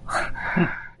hero.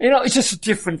 It's just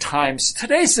different times.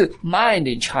 Today's mind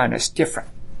in China is different.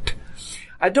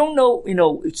 I don't know,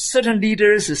 certain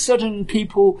leaders, certain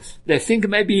people, they think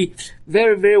maybe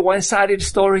very, very one-sided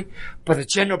story, but the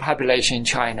general population in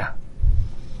China,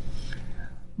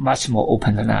 much more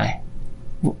open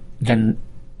than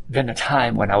the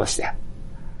time when I was there.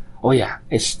 Oh yeah,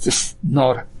 it's just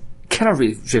cannot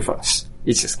reverse.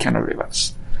 It's just cannot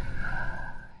reverse.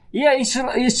 Yeah,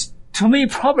 it's to me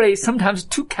probably sometimes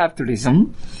too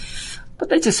capitalism, but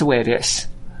that's just the way it is.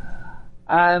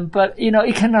 But, you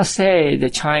cannot say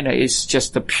that China is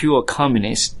just a pure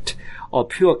communist or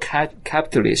pure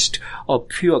capitalist or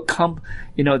pure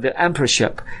the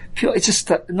emperorship. It's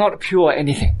just not pure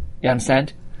anything. You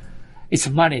understand? It's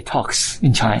money talks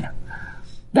in China.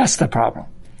 That's the problem.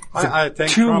 I think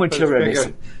true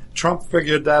materialism. Trump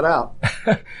figured that out.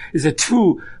 It's a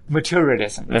true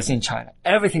materialism that's in China.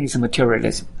 Everything is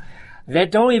materialism. They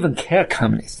don't even care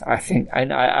communists. I think,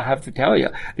 I have to tell you,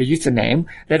 they use the name.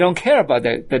 They don't care about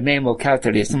the name of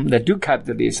capitalism. They do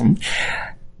capitalism.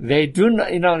 They do,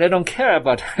 they don't care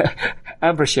about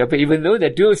emperorship, even though they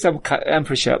do some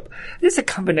emperorship. It's a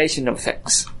combination of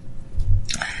things.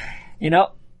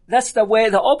 that's the way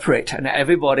they operate, and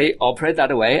everybody operate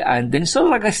that way. And then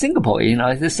sort of like Singapore,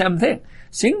 it's the same thing.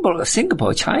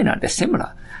 Singapore, China, they're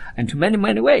similar, and to many,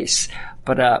 many ways.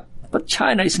 But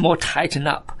China is more tightened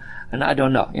up, and I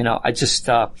don't know. I just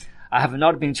I have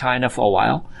not been in China for a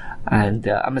while, and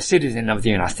I'm a citizen of the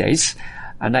United States,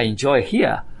 and I enjoy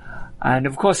here. And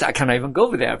of course, I cannot even go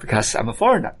over there because I'm a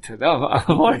foreigner to them. I'm a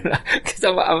foreigner because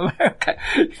I'm American.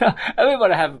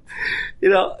 Everybody have,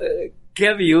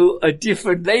 give you a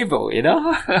different label,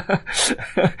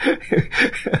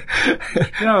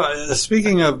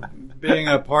 Speaking of being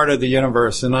a part of the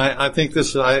universe, and I think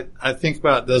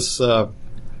about this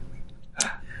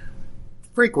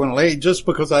frequently, just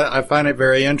because I find it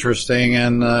very interesting.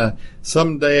 And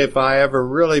someday, if I ever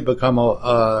really become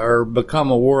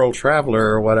a world traveler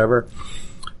or whatever,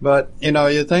 but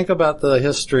you think about the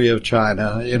history of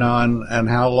China, and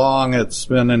how long it's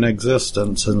been in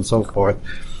existence and so forth,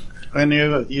 and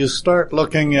you start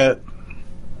looking at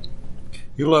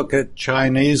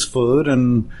Chinese food,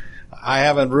 and I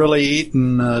haven't really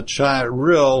eaten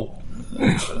real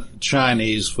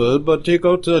Chinese food, but you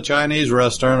go to a Chinese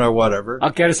restaurant or whatever.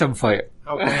 I'll get some for you.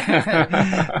 Okay.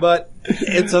 But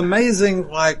it's amazing,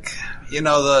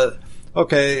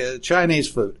 Chinese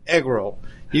food, egg roll.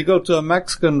 You go to a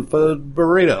Mexican food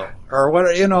burrito or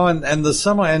what, and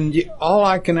all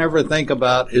I can ever think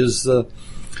about is the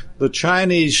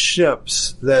Chinese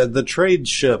ships, the trade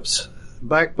ships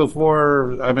back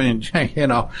before,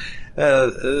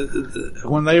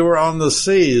 when they were on the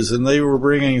seas and they were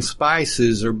bringing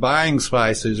spices or buying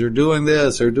spices or doing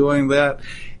this or doing that,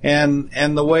 and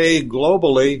the way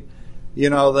globally,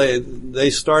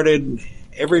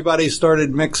 everybody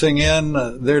started mixing in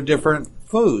their different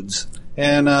foods,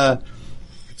 and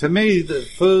to me, the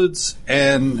foods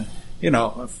and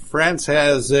France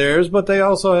has theirs, but they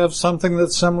also have something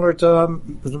that's similar to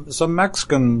some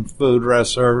Mexican food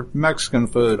or Mexican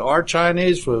food or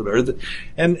Chinese food,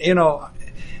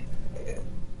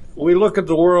 we look at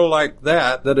the world like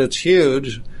that it's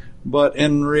huge, but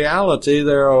in reality,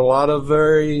 there are a lot of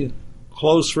very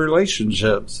close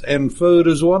relationships, and food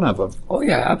is one of them. Oh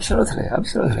yeah, absolutely.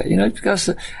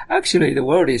 Because actually the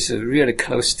world is really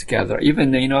close together.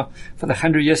 Even, for the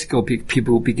 100 years ago,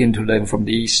 people begin to learn from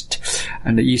the East,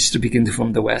 and the East begin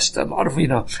from the West. A lot of,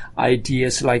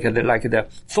 ideas like the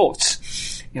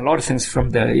thoughts. A lot of things from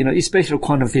the, especially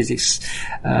quantum physics,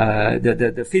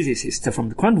 the physicists from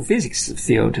the quantum physics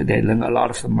field, they learn a lot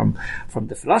of them from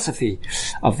the philosophy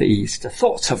of the East, the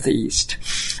thoughts of the East.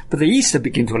 But the East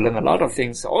begin to learn a lot of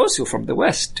things also from the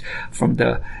West, from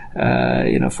the,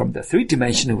 from the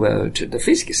three-dimensional world, the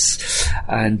physics,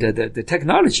 and the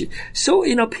technology. So,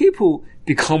 people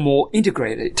become more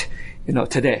integrated,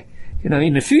 today.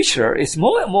 In the future, it's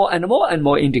more and more and more and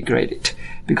more integrated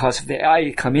because of the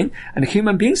AI coming, and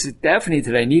human beings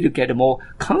definitely need to get more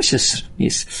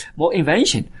consciousness, more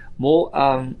invention, more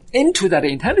into that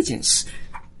intelligence.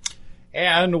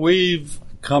 And we've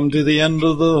come to the end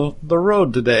of the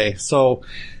road today. So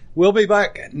we'll be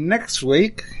back next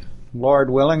week,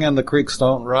 Lord willing, and the creeks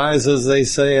don't rise, as they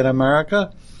say in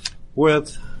America,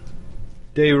 with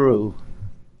Daru.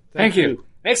 Thank you.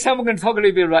 Next time we're going to talk a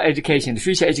little bit about education, the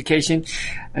future education,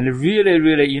 and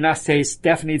really, United States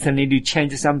definitely need to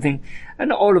change something,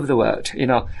 and all over the world.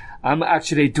 I'm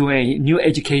actually doing new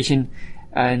education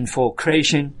and for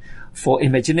creation, for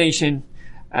imagination,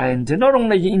 and not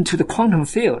only into the quantum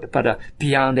field, but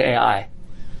beyond the AI.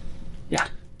 Yeah.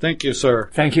 Thank you,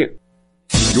 sir. Thank you.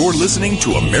 You're listening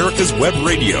to America's Web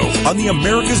Radio on the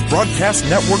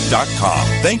AmericasBroadcastNetwork.com.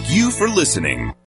 Thank you for listening.